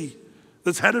city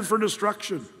that's headed for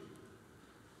destruction.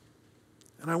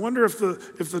 And I wonder if the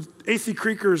Athey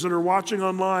Creekers that are watching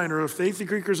online, or if the Athey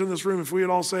Creekers in this room, if we would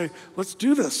all say, let's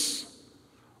do this.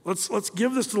 Let's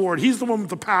give this to the Lord. He's the one with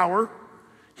the power.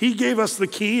 He gave us the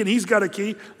key, and he's got a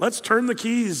key. Let's turn the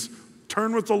keys,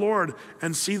 turn with the Lord,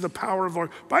 and see the power of the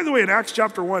Lord. By the way, in Acts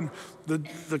chapter 1,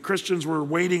 the Christians were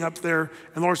waiting up there,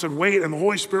 and the Lord said, wait, and the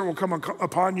Holy Spirit will come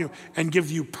upon you and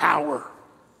give you power.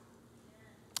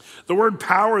 The word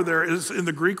power there is in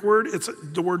the Greek word, it's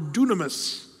the word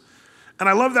dunamis. And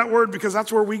I love that word because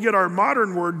that's where we get our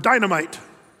modern word dynamite.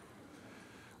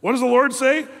 What does the Lord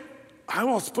say? I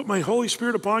will put my Holy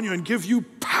Spirit upon you and give you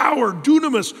power,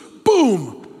 dunamis.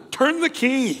 Boom, turn the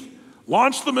key,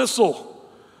 launch the missile.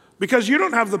 Because you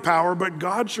don't have the power, but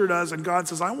God sure does. And God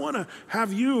says, I want to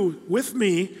have you with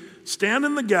me stand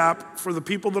in the gap for the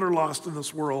people that are lost in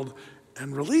this world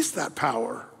and release that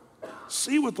power.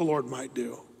 See what the Lord might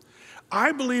do.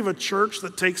 I believe a church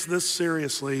that takes this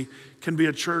seriously can be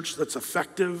a church that's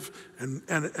effective and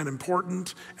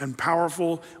important and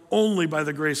powerful only by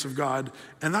the grace of God.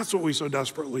 And that's what we so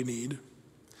desperately need.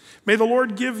 May the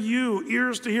Lord give you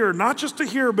ears to hear, not just to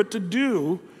hear, but to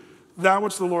do that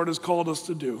which the Lord has called us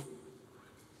to do.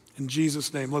 In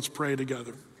Jesus' name, let's pray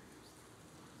together.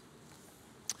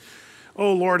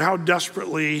 Oh Lord, how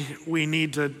desperately we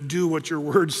need to do what your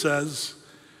word says.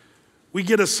 We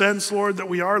get a sense, Lord, that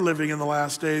we are living in the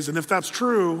last days. And if that's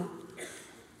true,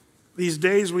 these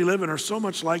days we live in are so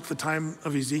much like the time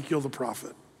of Ezekiel the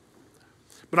prophet.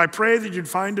 But I pray that you'd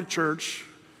find a church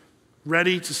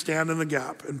ready to stand in the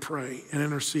gap and pray and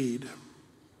intercede.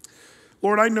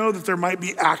 Lord, I know that there might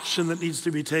be action that needs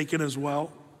to be taken as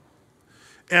well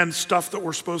and stuff that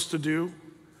we're supposed to do.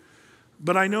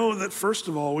 But I know that first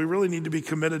of all, we really need to be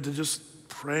committed to just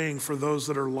praying for those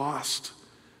that are lost,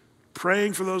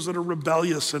 praying for those that are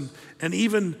rebellious and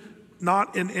even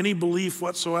not in any belief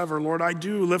whatsoever. Lord, I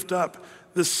do lift up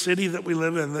this city that we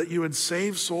live in, that you would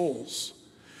save souls.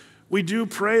 We do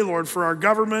pray, Lord, for our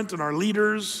government and our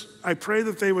leaders. I pray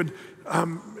that they would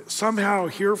somehow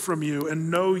hear from you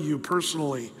and know you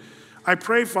personally. I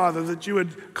pray, Father, that you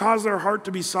would cause their heart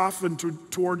to be softened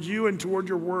toward you and toward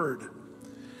your word.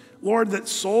 Lord, that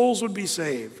souls would be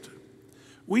saved.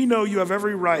 We know you have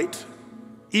every right,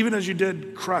 even as you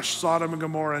did crush Sodom and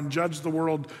Gomorrah and judge the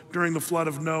world during the flood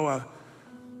of Noah.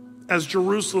 As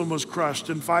Jerusalem was crushed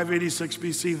in 586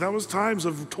 BC, that was times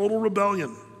of total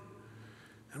rebellion.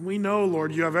 And we know,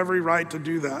 Lord, you have every right to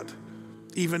do that,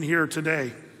 even here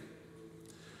today.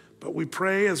 But we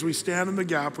pray as we stand in the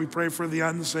gap, we pray for the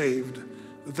unsaved,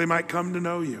 that they might come to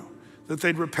know you, that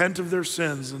they'd repent of their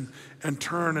sins and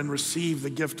turn and receive the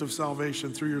gift of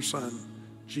salvation through your Son,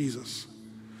 Jesus.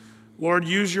 Lord,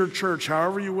 use your church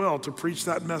however you will to preach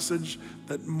that message,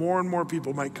 that more and more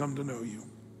people might come to know you.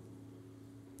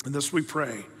 And this we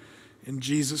pray in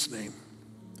Jesus' name.